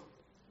that true?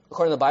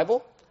 According to the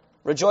Bible?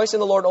 "Rejoice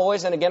in the Lord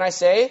always, and again I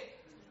say,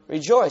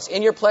 rejoice.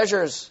 In your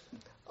pleasures,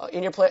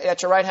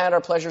 at your right hand are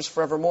pleasures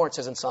forevermore," it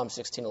says in Psalm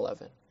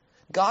 16:11.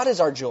 God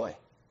is our joy.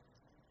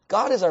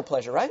 God is our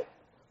pleasure, right?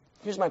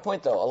 Here's my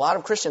point, though. A lot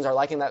of Christians are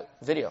liking that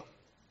video.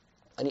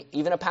 And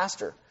even a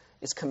pastor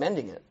is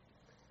commending it.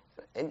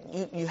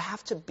 And you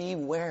have to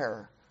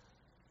beware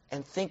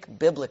and think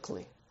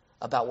biblically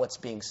about what's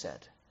being said.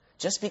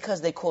 Just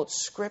because they quote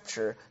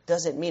scripture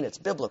doesn't mean it's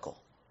biblical.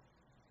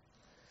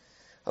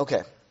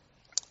 Okay,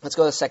 let's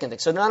go to the second thing.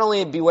 So not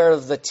only beware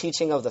of the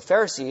teaching of the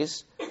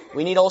Pharisees,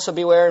 we need also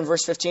beware in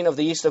verse 15 of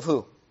the yeast of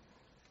who?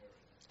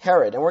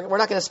 Herod. And we're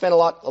not going to spend a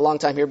long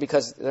time here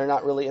because they're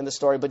not really in the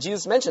story, but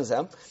Jesus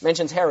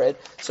mentions Herod,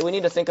 so we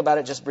need to think about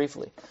it just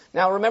briefly.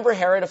 Now, remember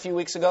Herod a few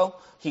weeks ago?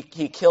 He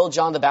killed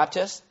John the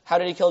Baptist. How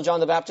did he kill John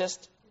the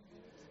Baptist?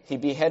 He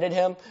beheaded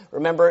him.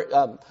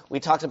 Remember,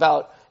 we talked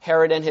about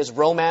Herod and his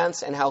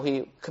romance and how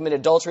he committed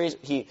adultery.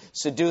 He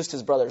seduced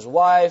his brother's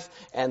wife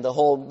and the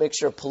whole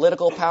mixture of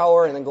political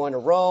power and then going to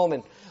Rome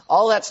and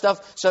all that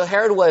stuff. So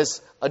Herod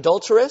was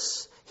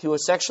adulterous. He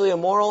was sexually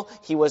immoral.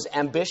 He was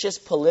ambitious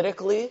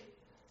politically,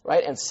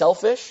 right, and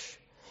selfish.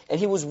 And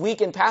he was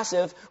weak and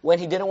passive when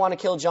he didn't want to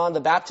kill John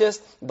the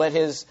Baptist, but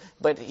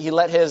he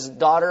let his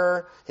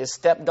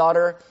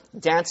stepdaughter,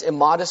 dance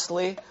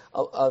immodestly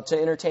to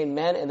entertain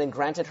men and then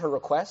granted her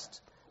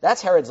request.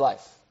 That's Herod's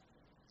life.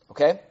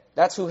 Okay?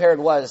 That's who Herod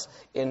was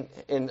in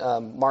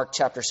Mark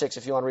chapter 6,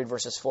 if you want to read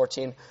verses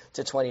 14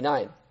 to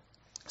 29.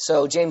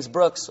 So James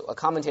Brooks, a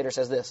commentator,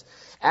 says this: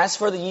 "As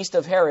for the yeast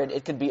of Herod,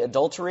 it could be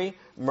adultery,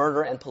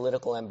 murder, and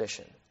political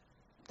ambition."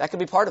 That could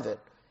be part of it.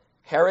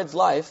 Herod's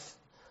life,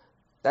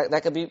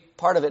 that could be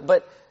part of it.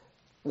 But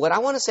what I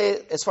want to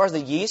say as far as the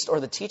yeast or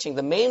the teaching,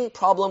 the main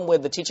problem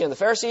with the teaching of the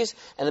Pharisees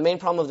and the main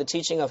problem of the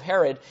teaching of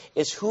Herod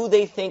is who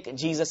they think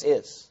Jesus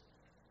is.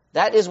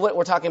 That is what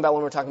we're talking about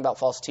when we're talking about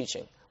false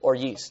teaching or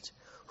yeast.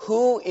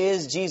 Who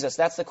is Jesus?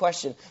 That's the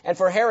question. And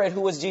for Herod,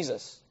 who was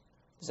Jesus?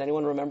 Does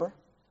anyone remember?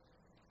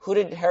 Who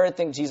did Herod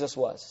think Jesus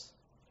was?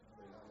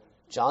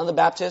 John the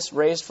Baptist,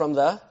 raised from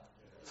the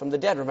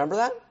dead. Remember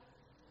that?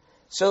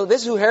 So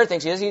this is who Herod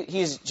thinks he is.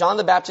 He's John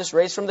the Baptist,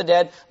 raised from the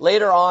dead.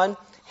 Later on,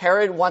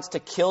 Herod wants to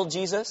kill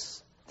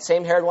Jesus.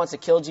 Same Herod wants to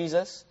kill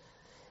Jesus.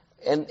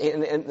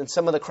 And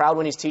some of the crowd,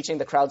 when he's teaching,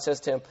 the crowd says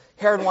to him,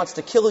 "Herod wants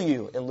to kill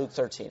you," in Luke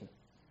 13.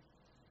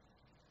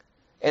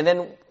 And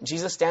then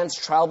Jesus stands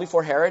trial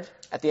before Herod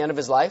at the end of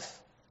his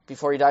life,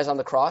 before he dies on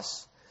the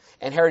cross.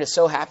 And Herod is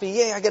so happy.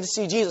 "Yay, I get to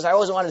see Jesus. I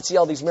always wanted to see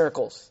all these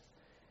miracles."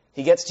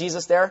 He gets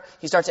Jesus there.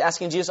 He starts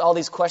asking Jesus all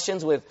these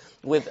questions with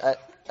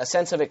a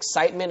sense of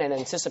excitement and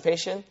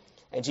anticipation.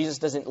 And Jesus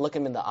doesn't look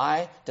him in the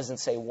eye, doesn't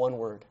say one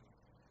word.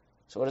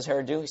 So what does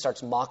Herod do? He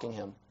starts mocking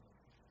him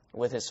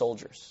with his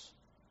soldiers.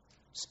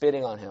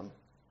 spitting on him,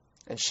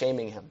 and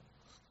shaming him.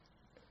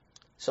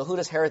 So who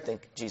does Herod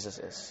think Jesus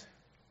is?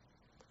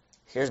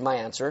 Here's my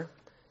answer.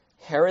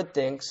 Herod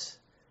thinks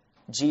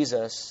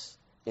Jesus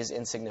is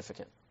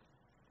insignificant.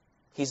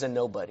 He's a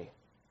nobody.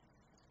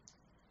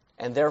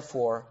 And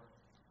therefore,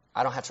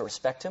 I don't have to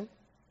respect him.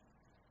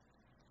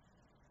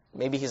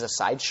 Maybe he's a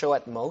sideshow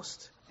at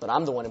most, but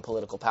I'm the one in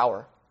political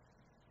power.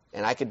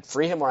 And I could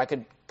free him or I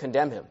could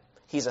condemn him.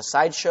 He's a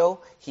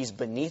sideshow. He's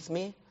beneath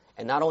me.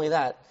 And not only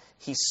that,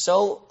 he's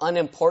so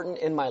unimportant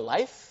in my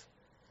life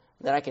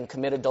that I can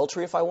commit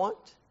adultery if I want.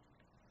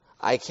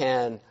 I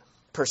can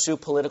pursue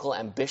political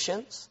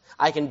ambitions.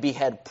 I can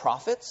behead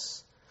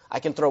prophets. I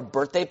can throw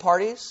birthday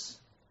parties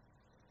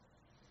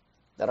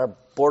that are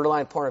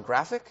borderline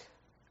pornographic.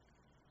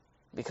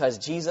 Because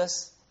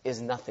Jesus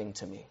is nothing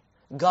to me.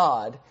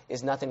 God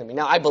is nothing to me.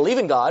 Now, I believe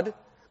in God,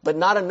 but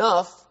not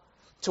enough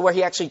to where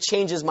he actually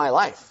changes my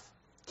life.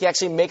 He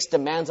actually makes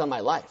demands on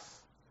my life.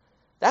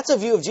 That's a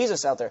view of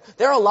Jesus out there.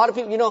 There are a lot of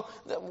people,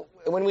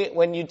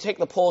 when you take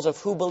the polls of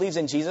who believes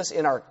in Jesus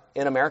in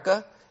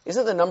America,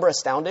 isn't the number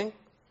astounding?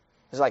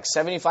 It's like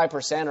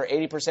 75% or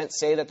 80%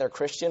 say that they're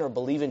Christian or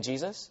believe in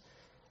Jesus.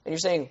 And you're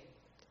saying,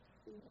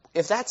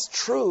 if that's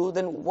true,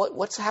 then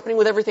what's happening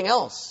with everything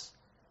else?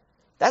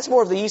 That's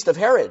more of the yeast of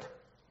Herod.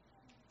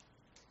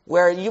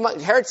 Where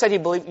Herod said he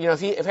believed,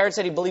 if Herod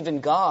said he believed in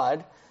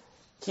God,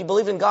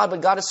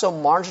 but God is so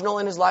marginal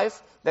in his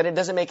life that it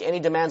doesn't make any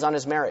demands on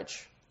his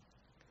marriage.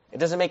 It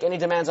doesn't make any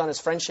demands on his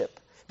friendship.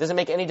 It doesn't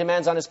make any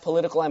demands on his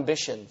political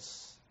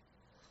ambitions.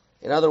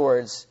 In other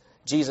words,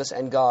 Jesus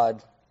and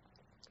God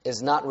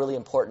is not really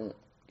important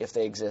if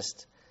they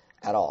exist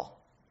at all.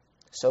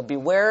 So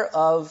beware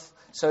of,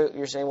 so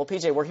you're saying, well,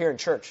 PJ, we're here in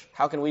church.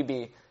 How can we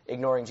be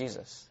ignoring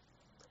Jesus?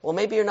 Well,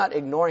 maybe you're not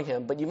ignoring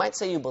him, but you might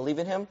say you believe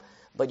in him,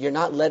 but you're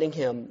not letting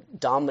him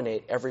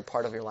dominate every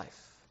part of your life.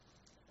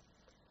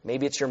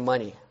 Maybe it's your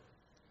money.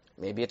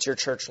 Maybe it's your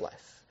church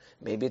life.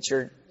 Maybe it's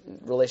your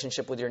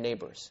relationship with your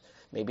neighbors.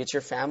 Maybe it's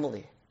your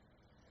family.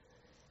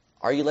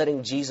 Are you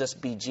letting Jesus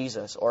be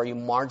Jesus, or are you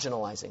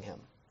marginalizing him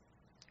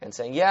and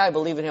saying, yeah, I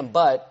believe in him,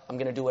 but I'm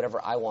going to do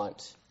whatever I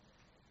want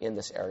in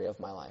this area of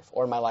my life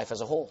or in my life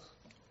as a whole?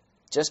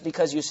 Just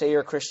because you say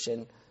you're a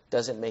Christian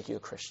doesn't make you a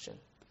Christian.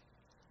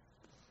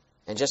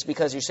 And just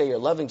because you say you're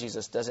loving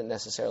Jesus doesn't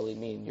necessarily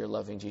mean you're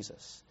loving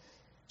Jesus.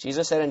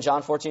 Jesus said in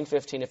John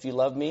 14:15, if you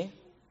love me,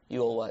 you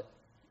will what?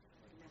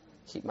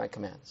 Keep my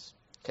commands.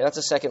 Okay, that's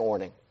a second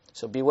warning.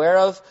 So beware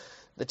of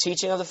the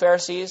teaching of the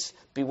Pharisees.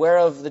 Beware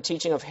of the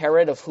teaching of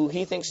Herod of who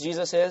he thinks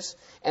Jesus is.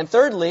 And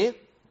thirdly,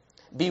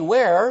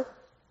 beware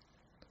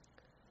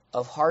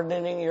of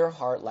hardening your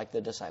heart like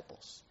the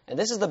disciples. And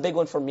this is the big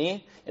one for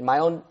me in my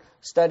own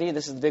study.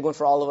 This is the big one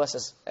for all of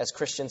us as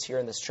Christians here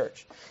in this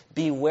church.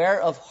 Beware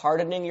of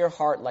hardening your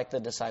heart like the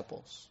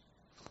disciples.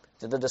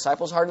 Did the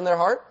disciples harden their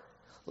heart?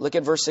 Look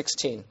at verse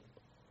 16.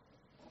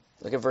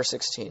 Look at verse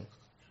 16.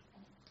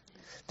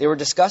 They were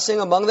discussing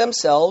among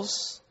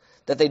themselves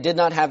that they did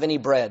not have any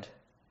bread.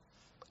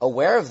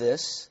 Aware of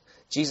this,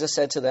 Jesus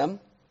said to them,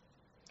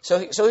 so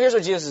here's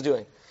what Jesus is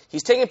doing.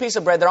 He's taking a piece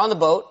of bread. They're on the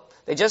boat.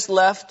 They just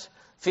left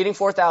feeding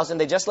 4,000.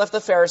 They just left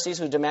the Pharisees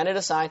who demanded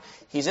a sign.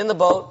 He's in the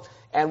boat.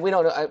 And we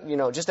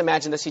don't, just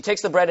imagine this. He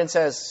takes the bread and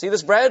says, see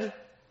this bread?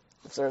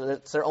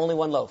 It's their only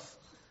one loaf.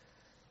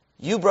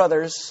 You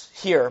brothers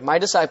here, my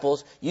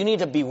disciples, you need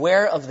to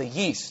beware of the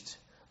yeast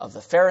of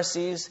the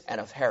Pharisees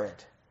and of Herod.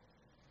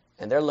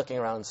 And they're looking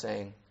around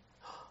saying,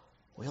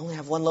 we only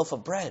have one loaf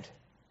of bread.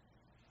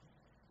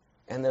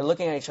 And they're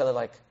looking at each other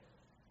like,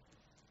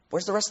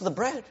 where's the rest of the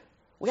bread?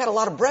 We had a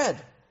lot of bread.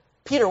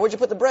 Peter, where'd you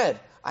put the bread?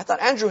 I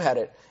thought Andrew had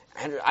it.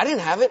 Andrew, I didn't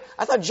have it.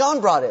 I thought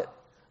John brought it.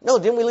 No,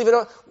 didn't we leave it?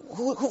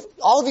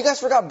 All of you guys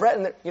forgot bread.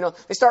 And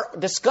they start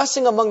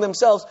discussing among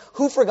themselves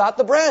who forgot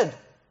the bread.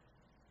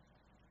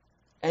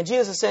 And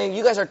Jesus is saying,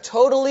 you guys are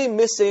totally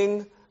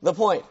missing the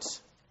point.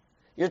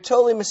 You're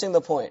totally missing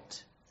the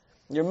point.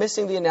 You're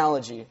missing the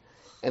analogy.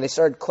 And they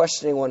started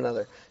questioning one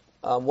another.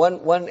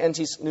 One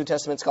New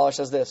Testament scholar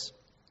says this.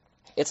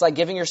 It's like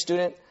giving your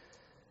student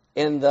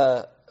in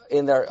the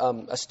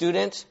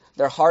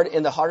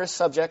hardest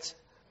subject,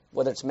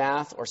 whether it's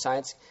math or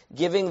science,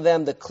 giving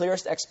them the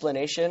clearest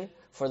explanation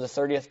for the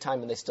 30th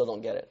time and they still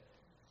don't get it.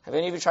 Have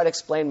any of you tried to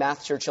explain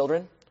math to your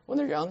children when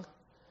they're young?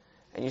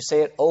 And you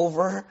say it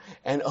over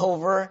and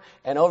over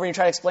and over. You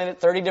try to explain it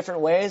 30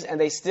 different ways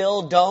and they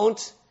still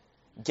don't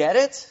get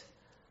it?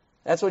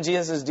 That's what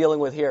Jesus is dealing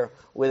with here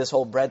with this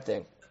whole bread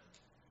thing.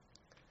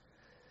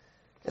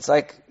 It's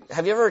like,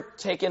 have you ever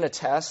taken a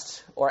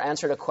test or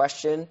answered a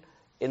question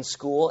in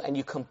school and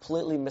you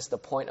completely miss the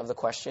point of the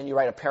question? You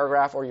write a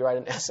paragraph or you write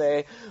an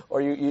essay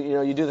or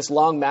you do this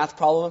long math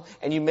problem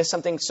and you miss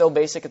something so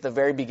basic at the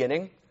very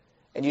beginning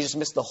and you just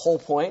miss the whole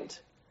point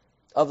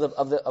of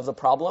the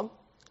problem.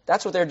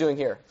 That's what they're doing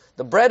here.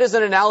 The bread is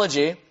an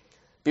analogy.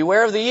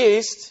 Beware of the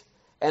yeast,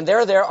 and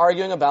they're there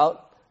arguing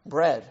about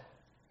bread.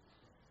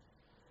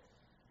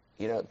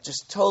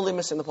 Just totally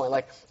missing the point.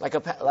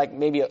 Like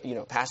maybe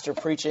a pastor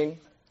preaching,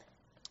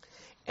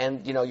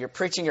 And, you're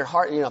preaching your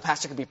heart,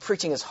 pastor could be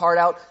preaching his heart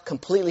out,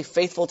 completely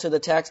faithful to the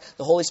text,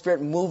 the Holy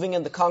Spirit moving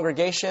in the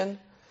congregation,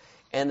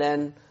 and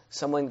then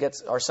someone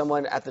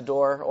at the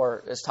door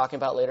or is talking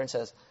about later and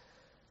says,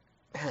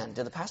 man,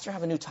 did the pastor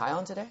have a new tie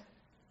on today?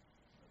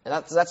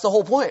 And that's the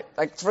whole point.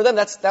 Like, for them,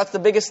 that's the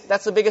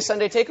biggest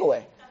Sunday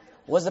takeaway.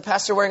 Was the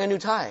pastor wearing a new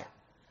tie?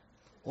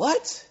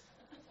 What?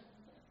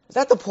 Is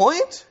that the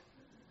point?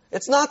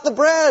 It's not the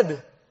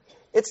bread.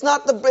 It's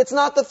not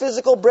the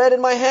physical bread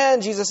in my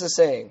hand, Jesus is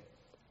saying.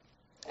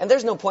 And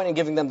there's no point in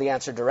giving them the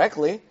answer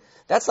directly.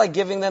 That's like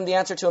giving them the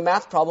answer to a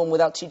math problem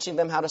without teaching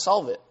them how to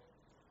solve it.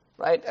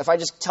 Right? If I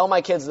just tell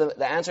my kids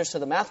the answers to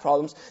the math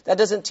problems, that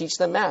doesn't teach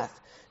them math.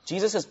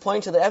 Jesus is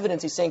pointing to the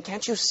evidence. He's saying,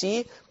 can't you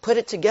see? Put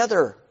it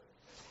together.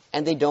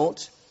 And they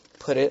don't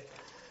put it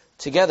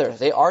together.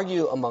 They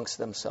argue amongst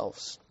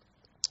themselves.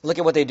 Look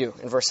at what they do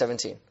in verse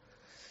 17.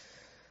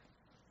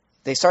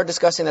 They start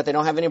discussing that they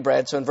don't have any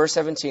bread. So in verse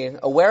 17,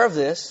 aware of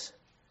this,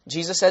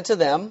 Jesus said to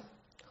them,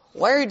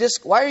 why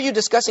are you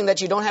discussing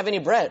that you don't have any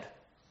bread?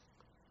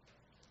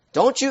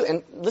 Don't you?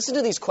 And listen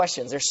to these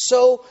questions.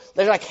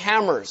 They're like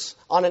hammers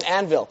on an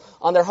anvil,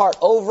 on their heart,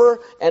 over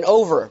and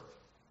over.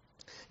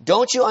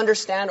 Don't you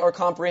understand or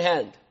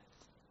comprehend?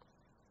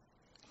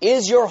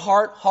 Is your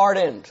heart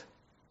hardened?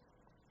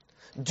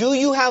 Do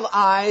you have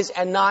eyes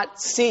and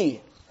not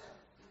see?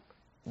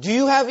 Do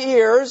you have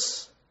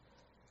ears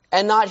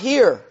and not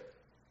hear?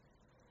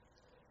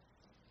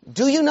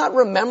 Do you not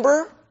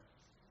remember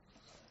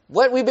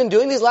what we've been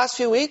doing these last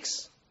few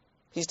weeks?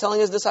 He's telling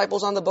his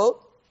disciples on the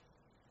boat.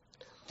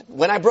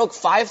 When I broke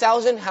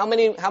 5,000, how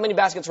many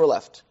baskets were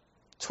left?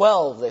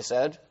 12, they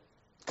said.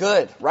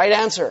 Good. Right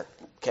answer.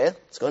 Okay,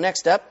 let's go next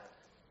step.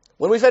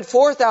 When we fed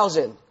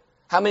 4,000,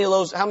 how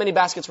many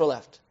baskets were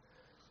left?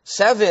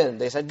 7,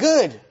 they said.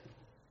 Good.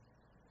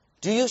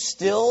 Do you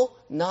still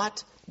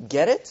not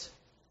get it?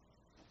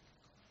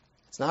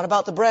 It's not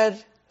about the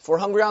bread. If we're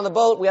hungry on the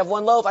boat, we have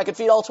 1 loaf. I could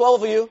feed all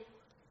 12 of you.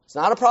 It's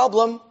not a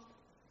problem.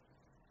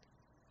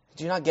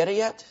 Do you not get it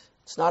yet?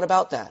 It's not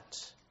about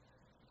that.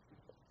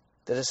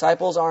 The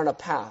disciples are on a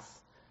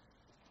path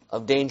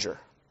of danger.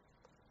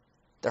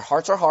 Their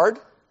hearts are hard.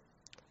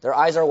 Their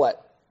eyes are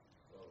what?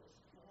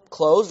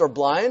 Closed or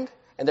blind.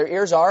 And their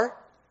ears are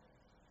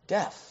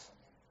deaf.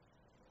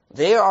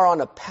 They are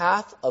on a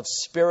path of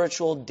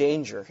spiritual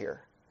danger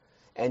here.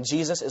 And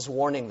Jesus is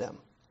warning them.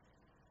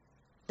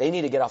 They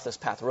need to get off this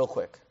path real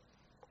quick.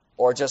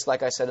 Or just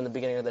like I said in the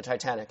beginning of the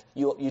Titanic,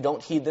 you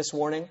don't heed this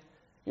warning,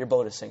 your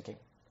boat is sinking.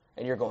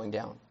 And you're going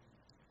down.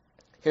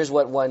 Here's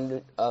what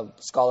one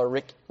scholar,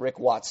 Rick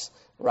Watts,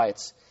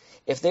 writes.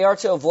 If they are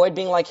to avoid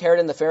being like Herod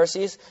and the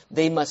Pharisees,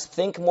 they must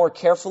think more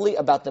carefully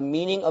about the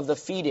meaning of the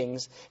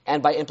feedings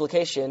and, by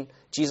implication,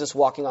 Jesus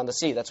walking on the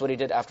sea. That's what he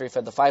did after he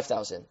fed the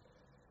 5,000.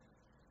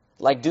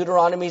 Like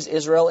Deuteronomy's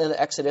Israel in the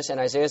Exodus and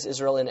Isaiah's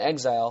Israel in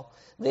exile,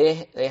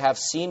 they have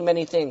seen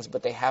many things,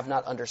 but they have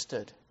not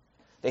understood.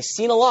 They've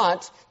seen a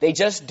lot, they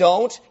just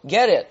don't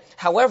get it.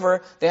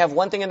 However, they have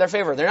one thing in their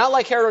favor. They're not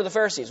like Herod or the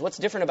Pharisees. What's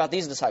different about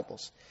these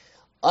disciples?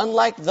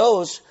 Unlike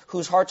those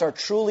whose hearts are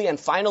truly and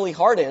finally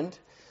hardened,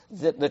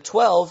 the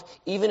 12,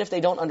 even if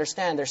they don't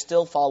understand, they're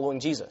still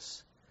following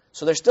Jesus.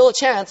 So there's still a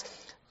chance.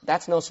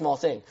 That's no small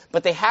thing.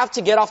 But they have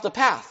to get off the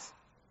path.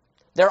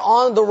 They're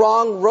on the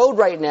wrong road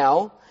right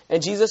now,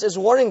 and Jesus is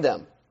warning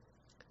them.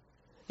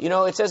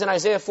 It says in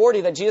Isaiah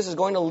 40 that Jesus is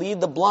going to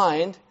lead the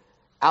blind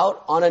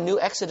out on a new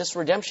Exodus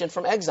redemption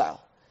from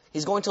exile.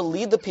 He's going to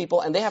lead the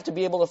people, and they have to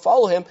be able to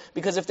follow him,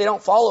 because if they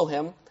don't follow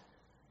him,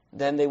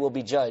 then they will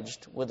be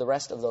judged with the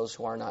rest of those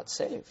who are not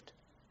saved.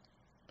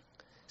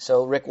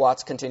 So Rick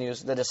Watts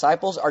continues, the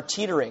disciples are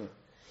teetering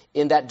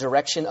in that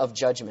direction of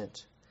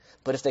judgment.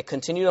 But if they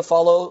continue to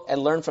follow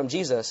and learn from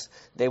Jesus,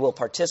 they will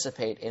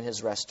participate in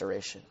his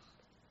restoration.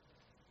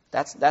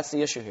 That's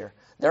the issue here.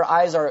 Their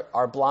eyes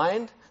are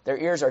blind, their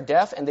ears are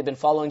deaf, and they've been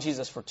following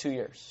Jesus for 2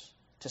 years,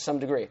 to some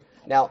degree.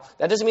 Now,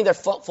 that doesn't mean they're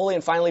fully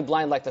and finally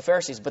blind like the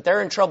Pharisees, but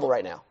they're in trouble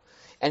right now.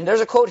 And there's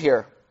a quote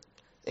here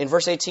in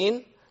verse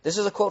 18. This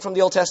is a quote from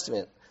the Old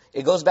Testament.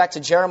 It goes back to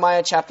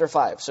Jeremiah chapter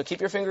 5. So keep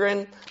your finger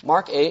in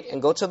Mark 8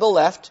 and go to the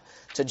left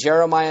to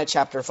Jeremiah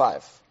chapter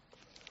 5.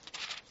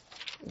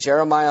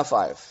 Jeremiah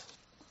 5.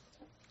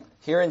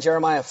 Here in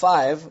Jeremiah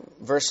 5,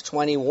 verse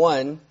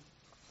 21,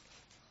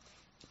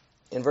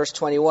 in verse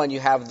 21 you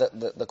have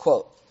the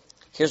quote.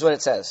 Here's what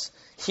it says.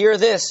 Hear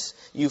this,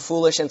 you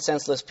foolish and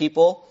senseless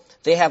people.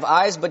 They have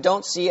eyes but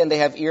don't see, and they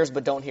have ears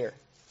but don't hear.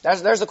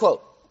 There's the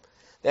quote.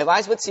 They have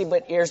eyes but see,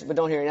 but ears but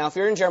don't hear. Now, if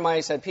you're in Jeremiah,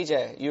 you said,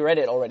 PJ, you read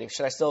it already.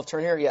 Should I still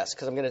turn here? Yes,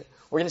 because we're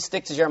going to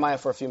stick to Jeremiah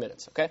for a few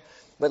minutes, okay?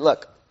 But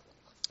look,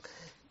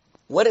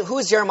 who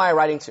is Jeremiah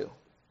writing to?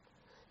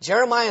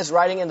 Jeremiah is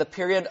writing in the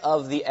period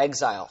of the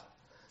exile.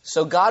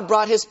 So God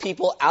brought his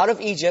people out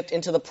of Egypt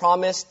into the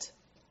promised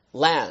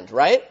land,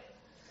 right?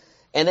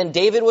 And then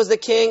David was the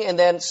king, and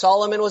then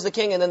Solomon was the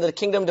king, and then the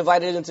kingdom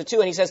divided into two.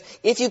 And he says,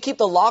 if you keep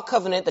the law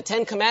covenant, the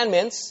 10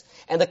 commandments,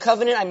 and the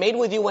covenant I made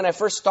with you when I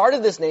first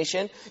started this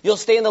nation, you'll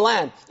stay in the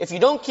land. If you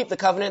don't keep the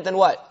covenant, then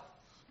what?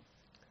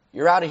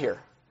 You're out of here.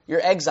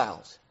 You're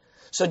exiled.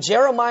 So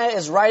Jeremiah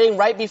is writing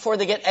right before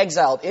they get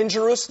exiled in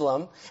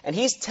Jerusalem, and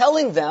he's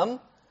telling them,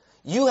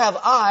 you have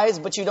eyes,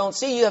 but you don't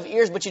see. You have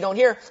ears, but you don't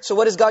hear. So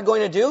what is God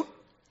going to do?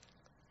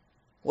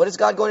 What is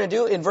God going to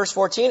do? In verse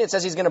 14, it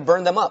says he's going to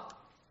burn them up.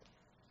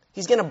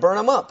 He's going to burn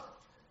them up.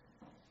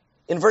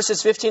 In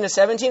verses 15 to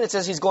 17, it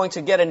says he's going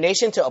to get a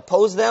nation to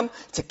oppose them,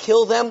 to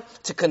kill them,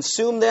 to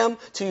consume them,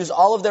 to use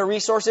all of their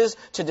resources,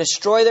 to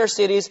destroy their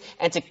cities,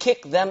 and to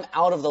kick them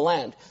out of the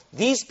land.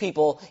 These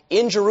people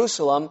in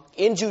Jerusalem,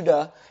 in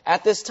Judah,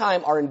 at this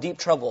time are in deep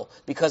trouble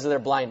because of their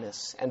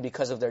blindness and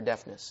because of their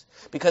deafness.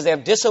 Because they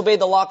have disobeyed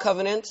the law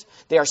covenant,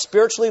 they are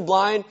spiritually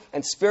blind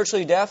and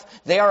spiritually deaf,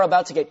 they are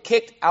about to get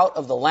kicked out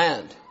of the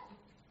land.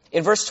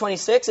 In verse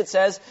 26, it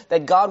says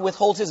that God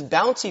withholds his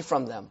bounty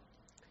from them.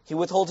 He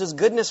withholds his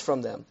goodness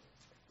from them.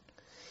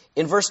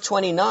 In verse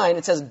 29,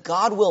 it says,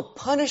 God will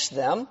punish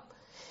them,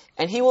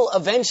 and he will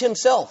avenge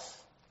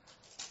himself.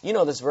 You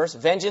know this verse.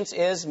 Vengeance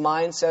is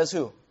mine, says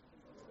who?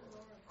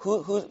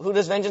 Who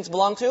does vengeance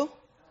belong to?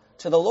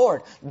 To the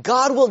Lord.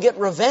 God will get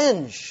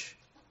revenge.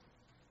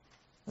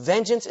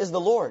 Vengeance is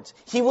the Lord's.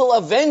 He will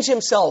avenge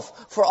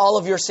himself for all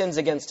of your sins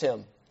against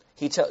him.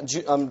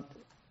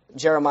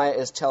 Jeremiah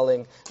is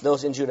telling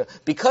those in Judah,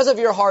 because of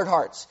your hard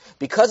hearts,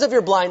 because of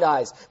your blind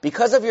eyes,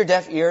 because of your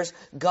deaf ears,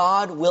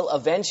 God will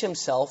avenge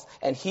himself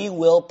and he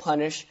will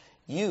punish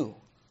you.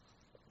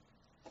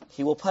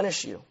 He will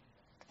punish you.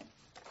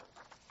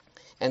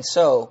 And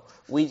so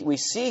we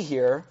see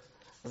here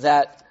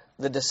that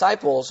the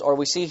disciples, or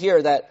we see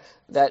here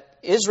that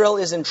Israel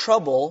is in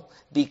trouble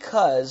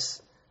because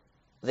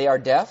they are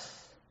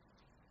deaf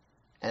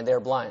and they're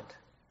blind.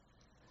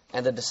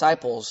 And the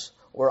disciples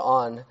were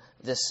on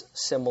this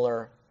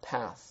similar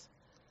path.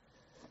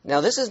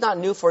 Now, this is not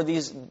new for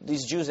these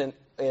Jews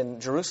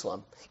in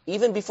Jerusalem.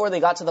 Even before they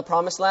got to the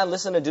Promised Land,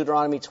 listen to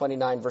Deuteronomy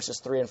 29,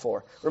 verses 3 and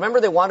 4. Remember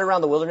they wandered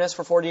around the wilderness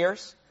for 40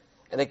 years?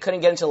 And they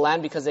couldn't get into the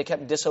land because they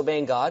kept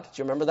disobeying God? Do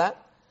you remember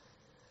that?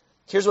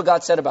 Here's what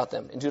God said about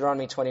them in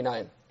Deuteronomy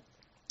 29.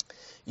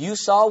 You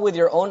saw with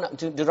your own,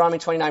 Deuteronomy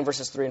 29,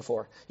 verses 3 and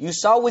 4. You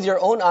saw with your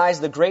own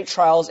eyes the great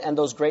trials and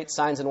those great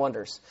signs and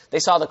wonders. They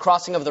saw the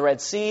crossing of the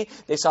Red Sea.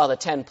 They saw the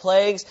 10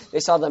 plagues. They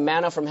saw the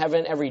manna from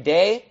heaven every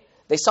day.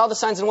 They saw the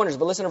signs and wonders.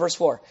 But listen to verse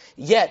 4.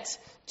 Yet,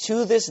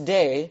 to this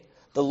day,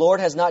 the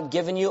Lord has not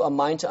given you a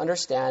mind to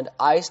understand,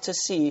 eyes to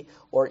see,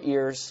 or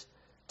ears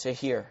to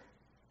hear.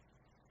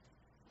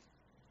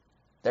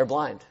 They're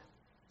blind.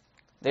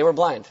 They were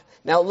blind.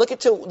 Now, look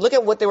at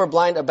what they were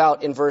blind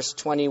about in verse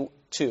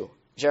 22.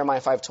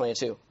 Jeremiah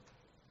 5:22.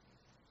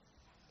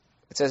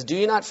 It says, do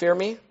you not fear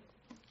me?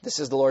 This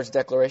is the Lord's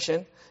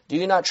declaration. Do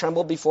you not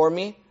tremble before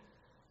me?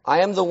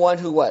 I am the one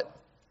who what?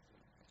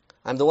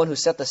 I'm the one who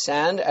set the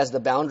sand as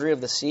the boundary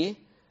of the sea,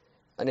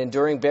 an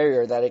enduring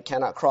barrier that it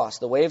cannot cross.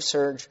 The waves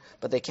surge,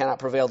 but they cannot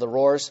prevail. The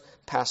roars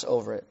pass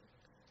over it.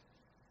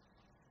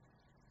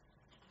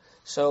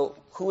 So,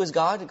 who is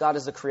God? God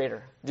is the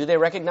creator. Do they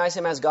recognize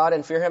him as God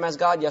and fear him as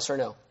God? Yes or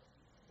no?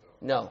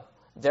 No.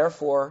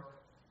 Therefore,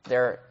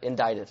 they're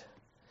indicted.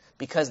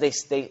 Because they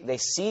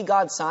see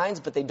God's signs,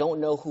 but they don't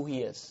know who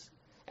he is.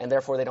 And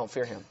therefore they don't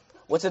fear him.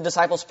 What's the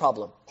disciples'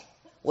 problem?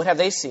 What have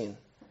they seen?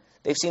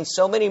 They've seen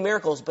so many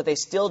miracles, but they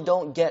still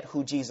don't get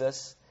who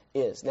Jesus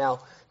is. Now,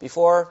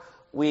 before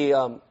we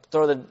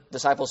throw the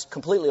disciples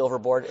completely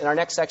overboard, in our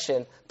next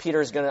section, Peter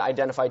is going to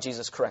identify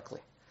Jesus correctly.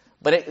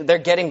 But they're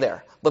getting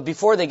there. But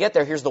before they get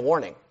there, here's the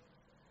warning.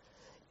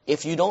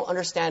 If you don't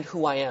understand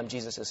who I am,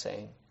 Jesus is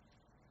saying,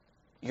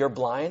 you're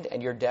blind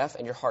and you're deaf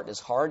and your heart is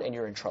hard and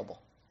you're in trouble.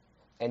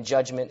 And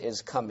judgment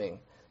is coming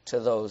to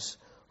those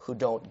who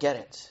don't get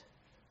it,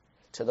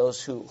 to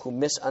those who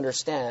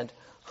misunderstand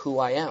who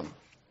I am.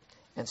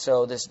 And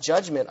so this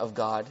judgment of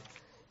God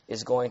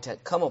is going to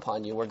come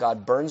upon you, where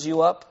God burns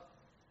you up,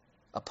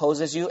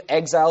 opposes you,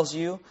 exiles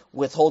you,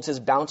 withholds his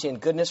bounty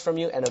and goodness from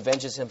you, and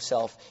avenges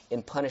himself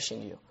in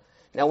punishing you.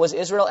 Now, was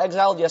Israel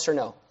exiled? Yes or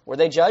no? Were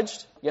they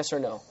judged? Yes or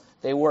no?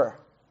 They were.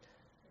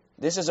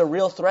 This is a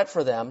real threat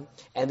for them,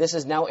 and this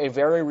is now a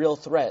very real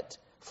threat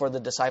for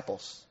the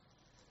disciples.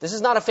 This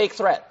is not a fake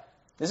threat.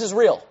 This is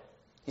real.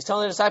 He's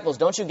telling the disciples,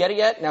 don't you get it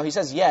yet? Now he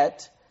says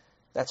yet.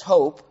 That's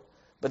hope.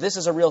 But this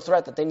is a real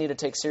threat that they need to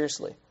take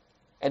seriously.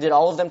 And did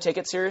all of them take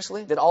it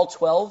seriously? Did all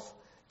 12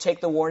 take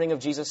the warning of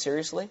Jesus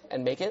seriously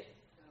and make it?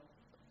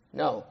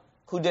 No.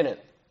 Who didn't?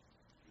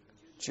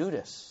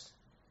 Judas.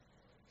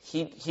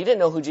 He didn't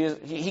know who Jesus...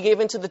 He gave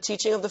into the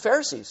teaching of the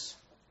Pharisees.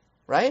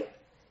 Right?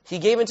 He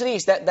gave into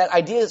these. That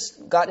idea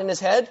got in his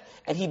head,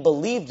 and he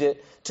believed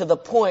it to the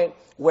point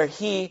where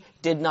he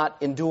did not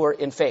endure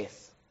in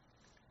faith.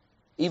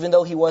 Even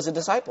though he was a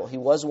disciple. He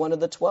was one of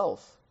the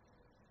 12.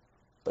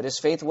 But his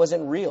faith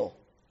wasn't real.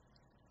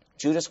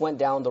 Judas went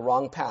down the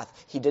wrong path.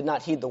 He did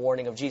not heed the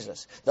warning of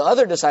Jesus. The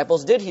other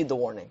disciples did heed the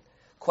warning.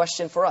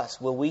 Question for us.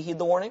 Will we heed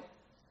the warning?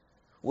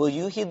 Will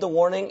you heed the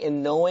warning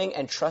in knowing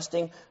and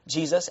trusting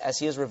Jesus as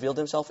he has revealed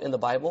himself in the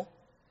Bible?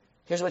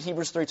 Here's what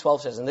Hebrews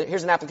 3:12 says. And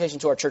here's an application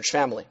to our church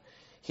family.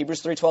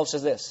 Hebrews 3:12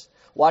 says this.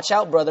 Watch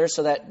out, brothers,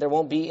 so that there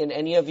won't be in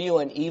any of you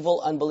an evil,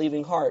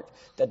 unbelieving heart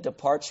that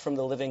departs from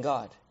the living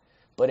God.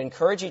 but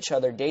encourage each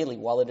other daily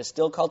while it is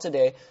still called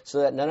today, so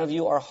that none of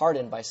you are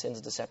hardened by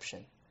sin's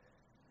deception.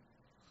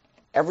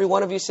 Every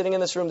one of you sitting in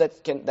this room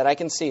that I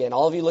can see, and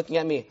all of you looking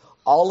at me,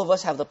 all of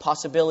us have the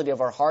possibility of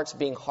our hearts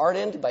being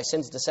hardened by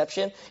sin's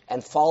deception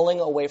and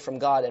falling away from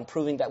God and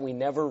proving that we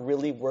never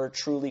really were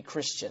truly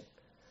Christian.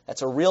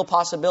 That's a real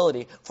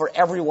possibility for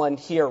everyone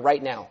here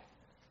right now.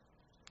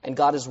 And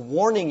God is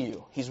warning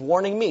you. He's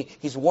warning me.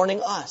 He's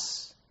warning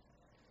us.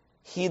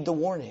 Heed the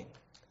warning.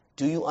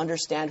 Do you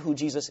understand who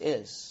Jesus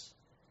is?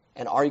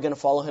 And are you going to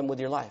follow him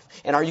with your life?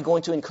 And are you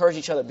going to encourage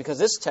each other? Because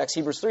this text,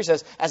 Hebrews 3,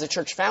 says, as a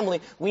church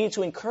family, we need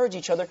to encourage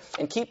each other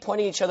and keep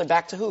pointing each other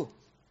back to who?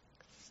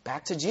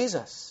 Back to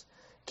Jesus.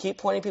 Keep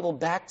pointing people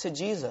back to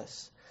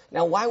Jesus.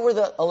 Now, why were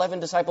the 11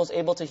 disciples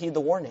able to heed the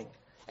warning?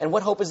 And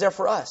what hope is there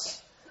for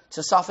us?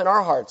 To soften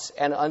our hearts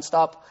and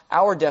unstop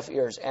our deaf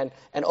ears and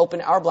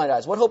open our blind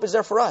eyes. What hope is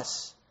there for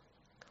us?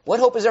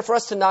 What hope is there for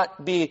us to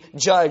not be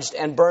judged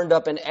and burned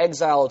up and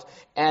exiled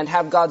and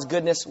have God's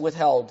goodness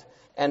withheld?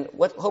 And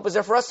what hope is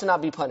there for us to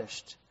not be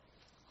punished?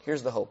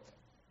 Here's the hope.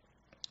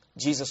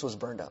 Jesus was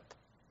burned up.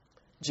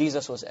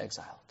 Jesus was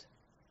exiled.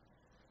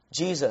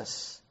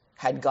 Jesus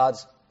had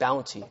God's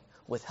bounty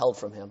withheld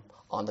from him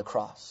on the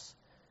cross.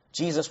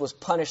 Jesus was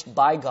punished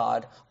by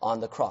God on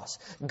the cross.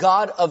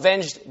 God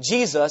avenged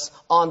Jesus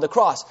on the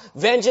cross.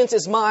 Vengeance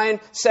is mine,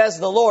 says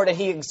the Lord. And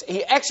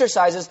he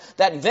exercises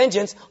that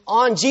vengeance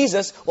on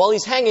Jesus while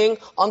he's hanging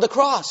on the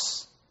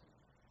cross.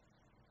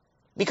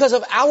 Because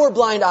of our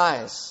blind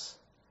eyes,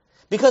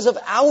 because of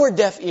our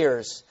deaf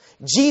ears,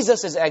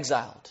 Jesus is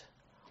exiled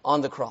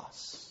on the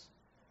cross.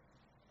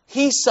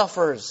 He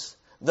suffers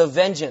the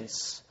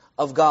vengeance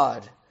of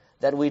God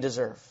that we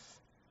deserve.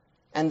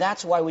 And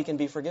that's why we can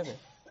be forgiven.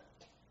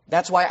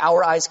 That's why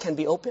our eyes can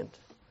be opened.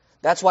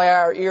 That's why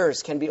our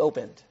ears can be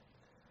opened.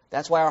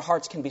 That's why our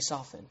hearts can be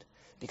softened.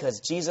 Because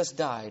Jesus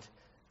died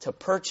to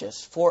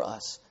purchase for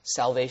us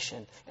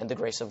salvation and the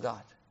grace of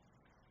God.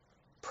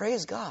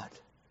 Praise God.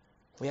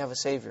 We have a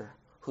Savior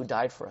who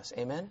died for us.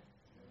 Amen?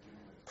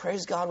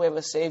 Praise God, we have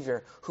a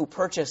Savior who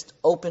purchased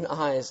open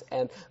eyes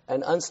and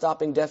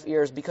unstopping deaf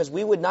ears, because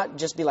we would not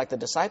just be like the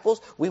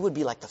disciples, we would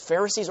be like the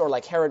Pharisees or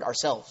like Herod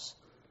ourselves.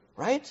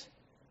 Right?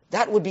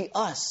 That would be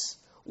us.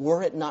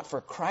 Were it not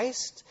for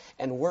Christ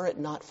and were it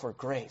not for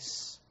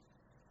grace.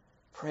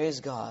 Praise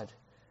God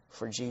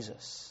for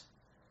Jesus.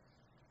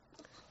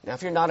 Now,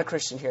 if you're not a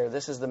Christian here,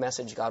 this is the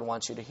message God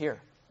wants you to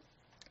hear.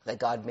 That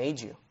God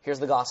made you. Here's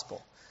the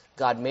gospel.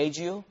 God made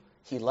you,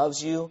 He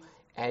loves you,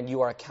 and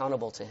you are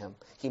accountable to Him.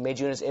 He made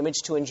you in His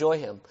image to enjoy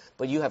Him.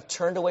 But you have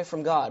turned away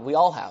from God. We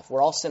all have.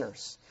 We're all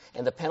sinners.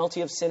 And the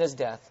penalty of sin is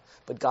death.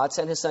 But God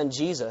sent His Son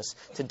Jesus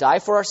to die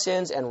for our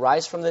sins and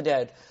rise from the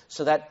dead,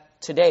 so that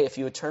today, if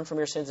you would turn from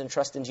your sins and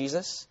trust in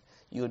Jesus,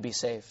 you would be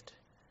saved.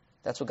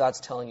 That's what God's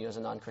telling you as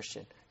a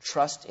non-Christian.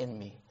 Trust in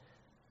me.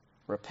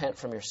 Repent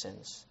from your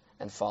sins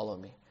and follow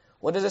me.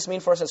 What does this mean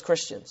for us as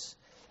Christians?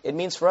 It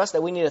means for us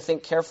that we need to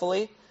think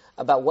carefully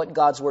about what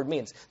God's word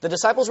means. The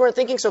disciples weren't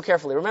thinking so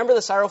carefully. Remember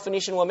the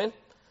Syrophoenician woman?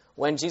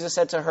 When Jesus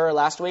said to her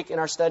last week in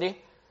our study,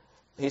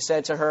 He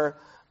said to her,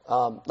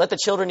 let the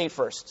children eat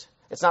first.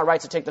 It's not right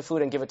to take the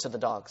food and give it to the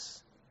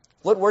dogs.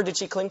 What word did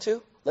she cling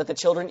to? Let the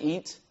children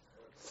eat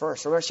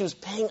first. Remember, she was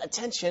paying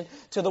attention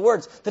to the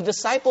words. The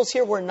disciples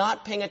here were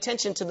not paying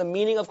attention to the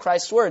meaning of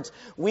Christ's words.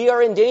 We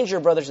are in danger,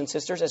 brothers and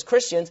sisters, as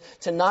Christians,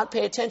 to not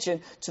pay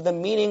attention to the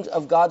meaning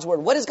of God's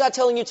word. What is God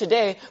telling you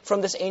today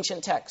from this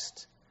ancient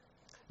text?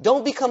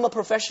 Don't become a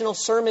professional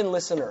sermon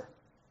listener.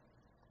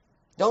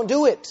 Don't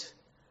do it.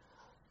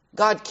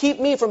 God, keep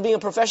me from being a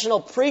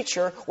professional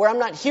preacher where I'm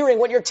not hearing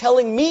what you're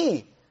telling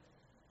me.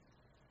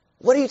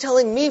 What are you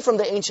telling me from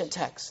the ancient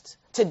text?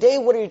 Today,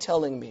 what are you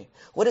telling me?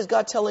 What is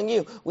God telling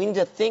you? We need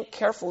to think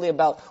carefully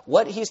about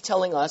what He's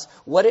telling us,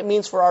 what it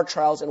means for our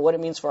trials, and what it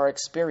means for our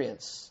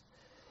experience.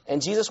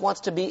 And Jesus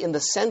wants to be in the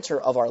center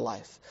of our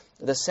life,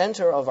 the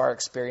center of our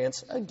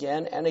experience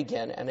again and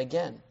again and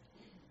again.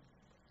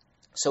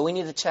 So we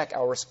need to check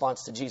our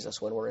response to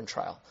Jesus when we're in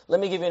trial. Let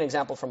me give you an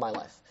example from my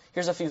life.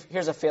 Here's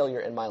a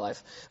failure in my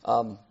life,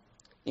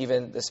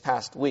 even this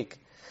past week.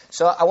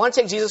 So I want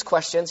to take Jesus'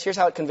 questions. Here's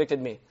how it convicted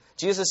me.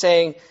 Jesus is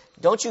saying,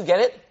 don't you get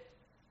it?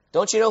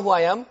 Don't you know who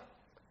I am?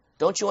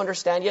 Don't you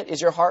understand yet? Is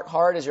your heart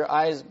hard? Is your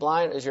eyes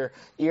blind? Is your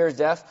ears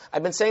deaf?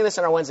 I've been saying this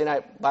in our Wednesday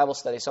night Bible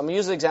study, so I'm going to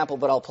use the example,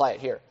 but I'll apply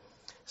it here.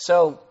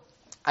 So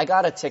I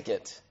got a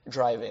ticket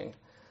driving,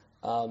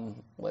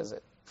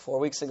 4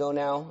 weeks ago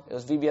now? It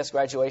was VBS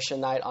graduation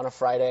night on a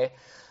Friday.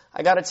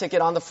 I got a ticket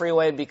on the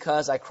freeway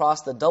because I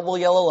crossed the double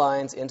yellow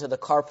lines into the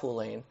carpool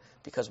lane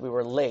because we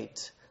were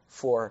late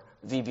for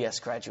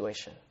VBS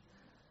graduation.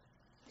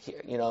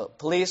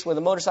 Police with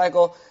a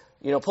motorcycle,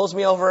 pulls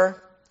me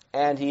over.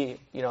 And he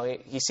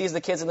sees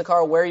the kids in the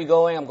car. Where are you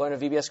going? I'm going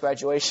to VBS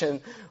graduation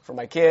for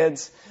my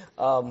kids.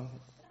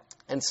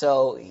 And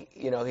so,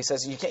 he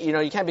says,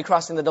 you can't be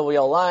crossing the double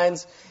yellow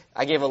lines.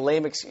 I gave a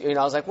lame excuse.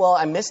 I was like, well,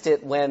 I missed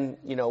it when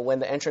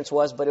the entrance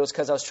was, but it was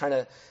because I was trying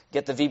to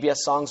get the VBS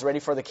songs ready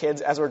for the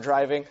kids as we're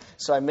driving.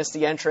 So I missed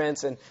the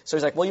entrance. And so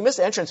he's like, well, you missed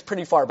the entrance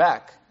pretty far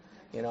back.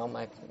 I'm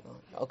like,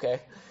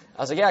 okay.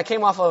 I was like, yeah, I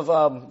came off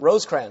of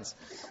Rosecrans.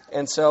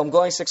 And so I'm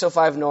going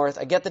 605 North.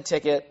 I get the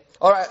ticket.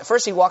 All right,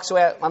 first he walks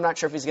away. I'm not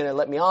sure if he's going to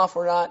let me off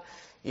or not.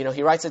 You know,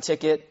 he writes a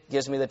ticket,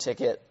 gives me the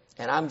ticket,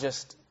 and I'm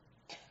just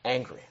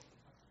angry.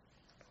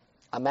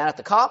 I'm mad at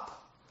the cop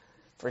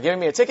for giving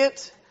me a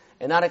ticket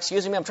and not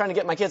excusing me. I'm trying to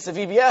get my kids to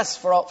VBS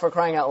for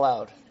crying out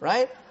loud,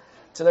 right?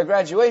 To their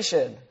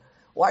graduation.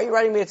 Why are you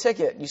writing me a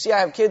ticket? You see, I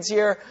have kids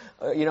here.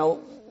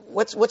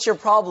 What's your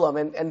problem?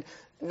 And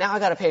now I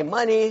got to pay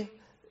money.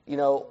 You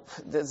know,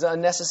 there's an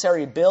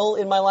unnecessary bill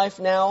in my life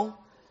now.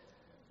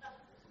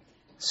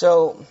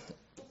 So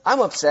I'm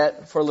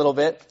upset for a little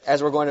bit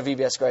as we're going to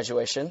VBS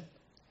graduation.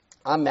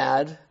 I'm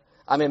mad.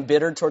 I'm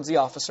embittered towards the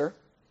officer.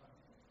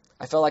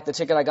 I felt like the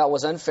ticket I got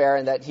was unfair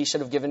and that he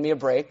should have given me a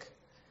break.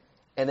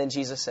 And then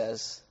Jesus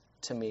says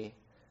to me,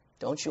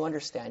 don't you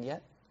understand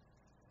yet?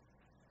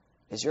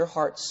 Is your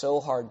heart so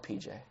hard,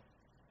 PJ,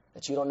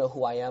 that you don't know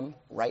who I am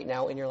right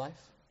now in your life?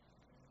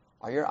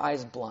 Are your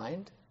eyes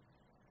blind?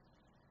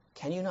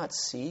 Can you not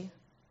see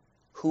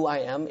who I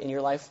am in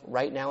your life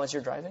right now as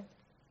you're driving?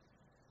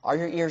 Are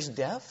your ears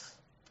deaf?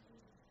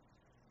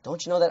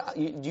 Don't you know that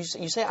you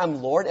say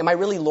I'm Lord? Am I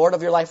really Lord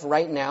of your life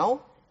right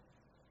now?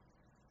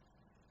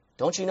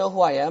 Don't you know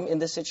who I am in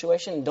this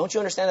situation? Don't you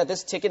understand that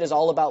this ticket is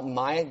all about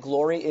my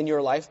glory in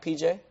your life,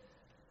 PJ?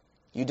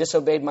 You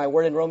disobeyed my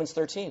word in Romans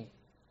 13.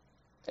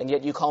 And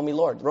yet you call me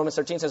Lord. Romans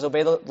 13 says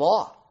obey the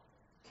law.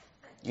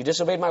 You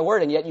disobeyed my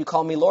word and yet you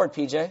call me Lord,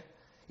 PJ.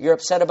 You're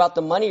upset about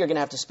the money you're going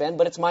to have to spend,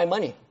 but it's my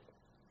money.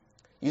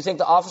 You think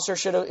the officer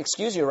should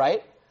excuse you,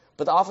 right?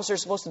 But the officer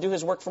is supposed to do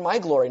his work for my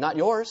glory, not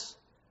yours.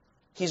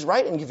 He's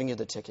right in giving you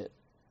the ticket.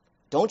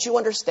 Don't you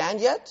understand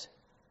yet?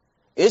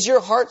 Is your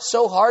heart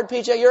so hard,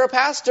 PJ? You're a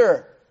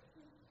pastor.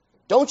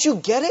 Don't you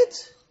get it?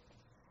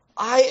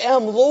 I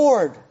am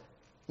Lord,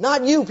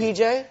 not you,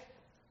 PJ.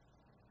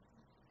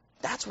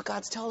 That's what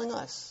God's telling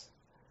us.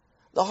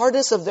 The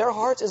hardness of their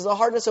hearts is the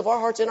hardness of our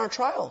hearts in our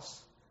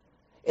trials,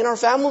 in our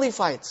family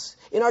fights,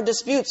 in our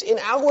disputes, in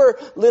our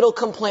little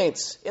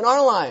complaints, in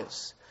our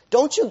lives.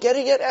 Don't you get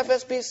it yet,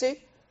 FSBC?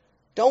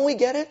 Don't we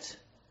get it?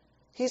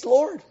 He's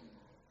Lord,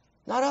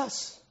 not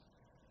us.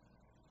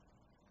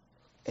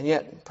 And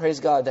yet, praise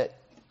God that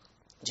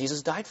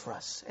Jesus died for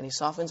us, and He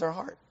softens our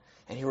heart,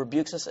 and He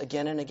rebukes us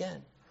again and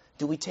again.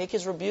 Do we take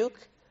His rebuke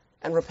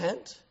and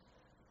repent?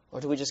 Or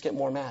do we just get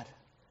more mad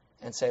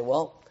and say,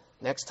 well,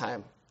 next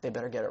time they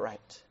better get it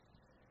right.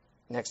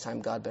 Next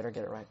time God better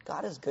get it right.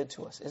 God is good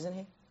to us, isn't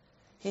He?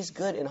 He's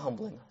good in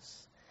humbling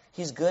us.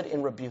 He's good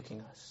in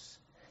rebuking us.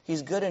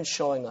 He's good in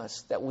showing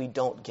us that we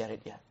don't get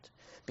it yet.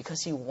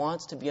 Because He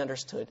wants to be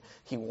understood.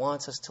 He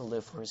wants us to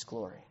live for His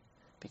glory.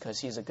 Because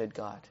He's a good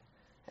God.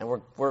 And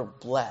we're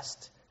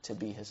blessed to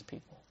be His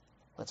people.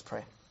 Let's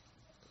pray.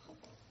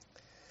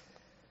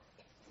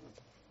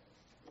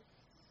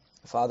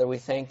 Father, we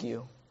thank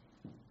You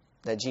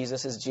that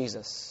Jesus is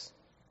Jesus.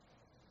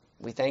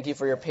 We thank You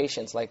for Your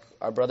patience, like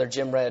our brother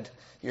Jim read.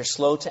 You're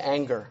slow to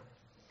anger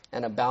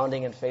and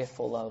abounding in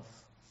faithful love.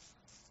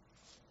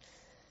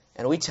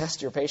 And we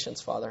test Your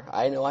patience, Father.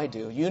 I know I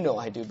do. You know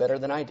I do better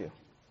than I do.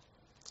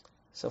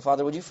 So,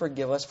 Father, would You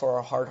forgive us for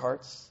our hard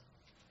hearts,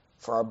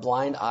 for our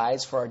blind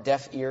eyes, for our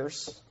deaf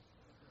ears,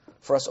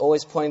 for us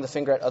always pointing the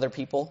finger at other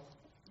people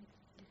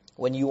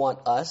when You want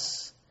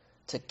us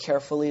to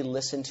carefully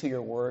listen to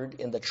Your word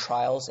in the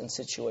trials and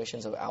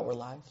situations of our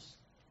lives.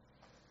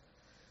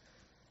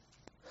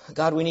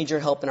 God, we need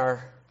Your help in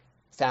our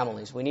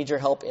families. We need Your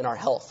help in our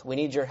health. We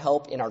need Your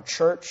help in our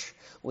church.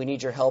 We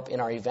need Your help in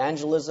our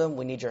evangelism.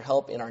 We need Your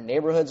help in our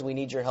neighborhoods. We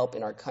need Your help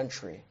in our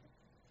country.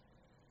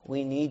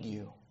 We need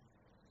You.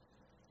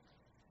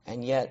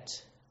 And yet,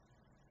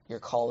 You're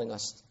calling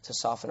us to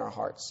soften our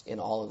hearts in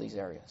all of these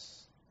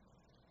areas.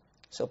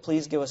 So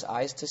please give us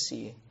eyes to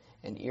see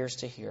and ears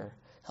to hear.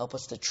 Help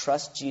us to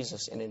trust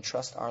Jesus and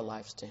entrust our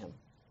lives to Him.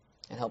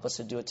 And help us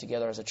to do it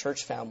together as a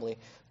church family,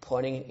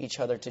 pointing each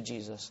other to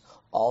Jesus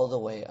all the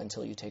way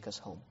until You take us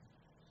home.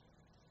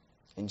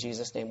 In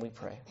Jesus' name we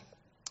pray.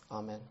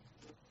 Amen.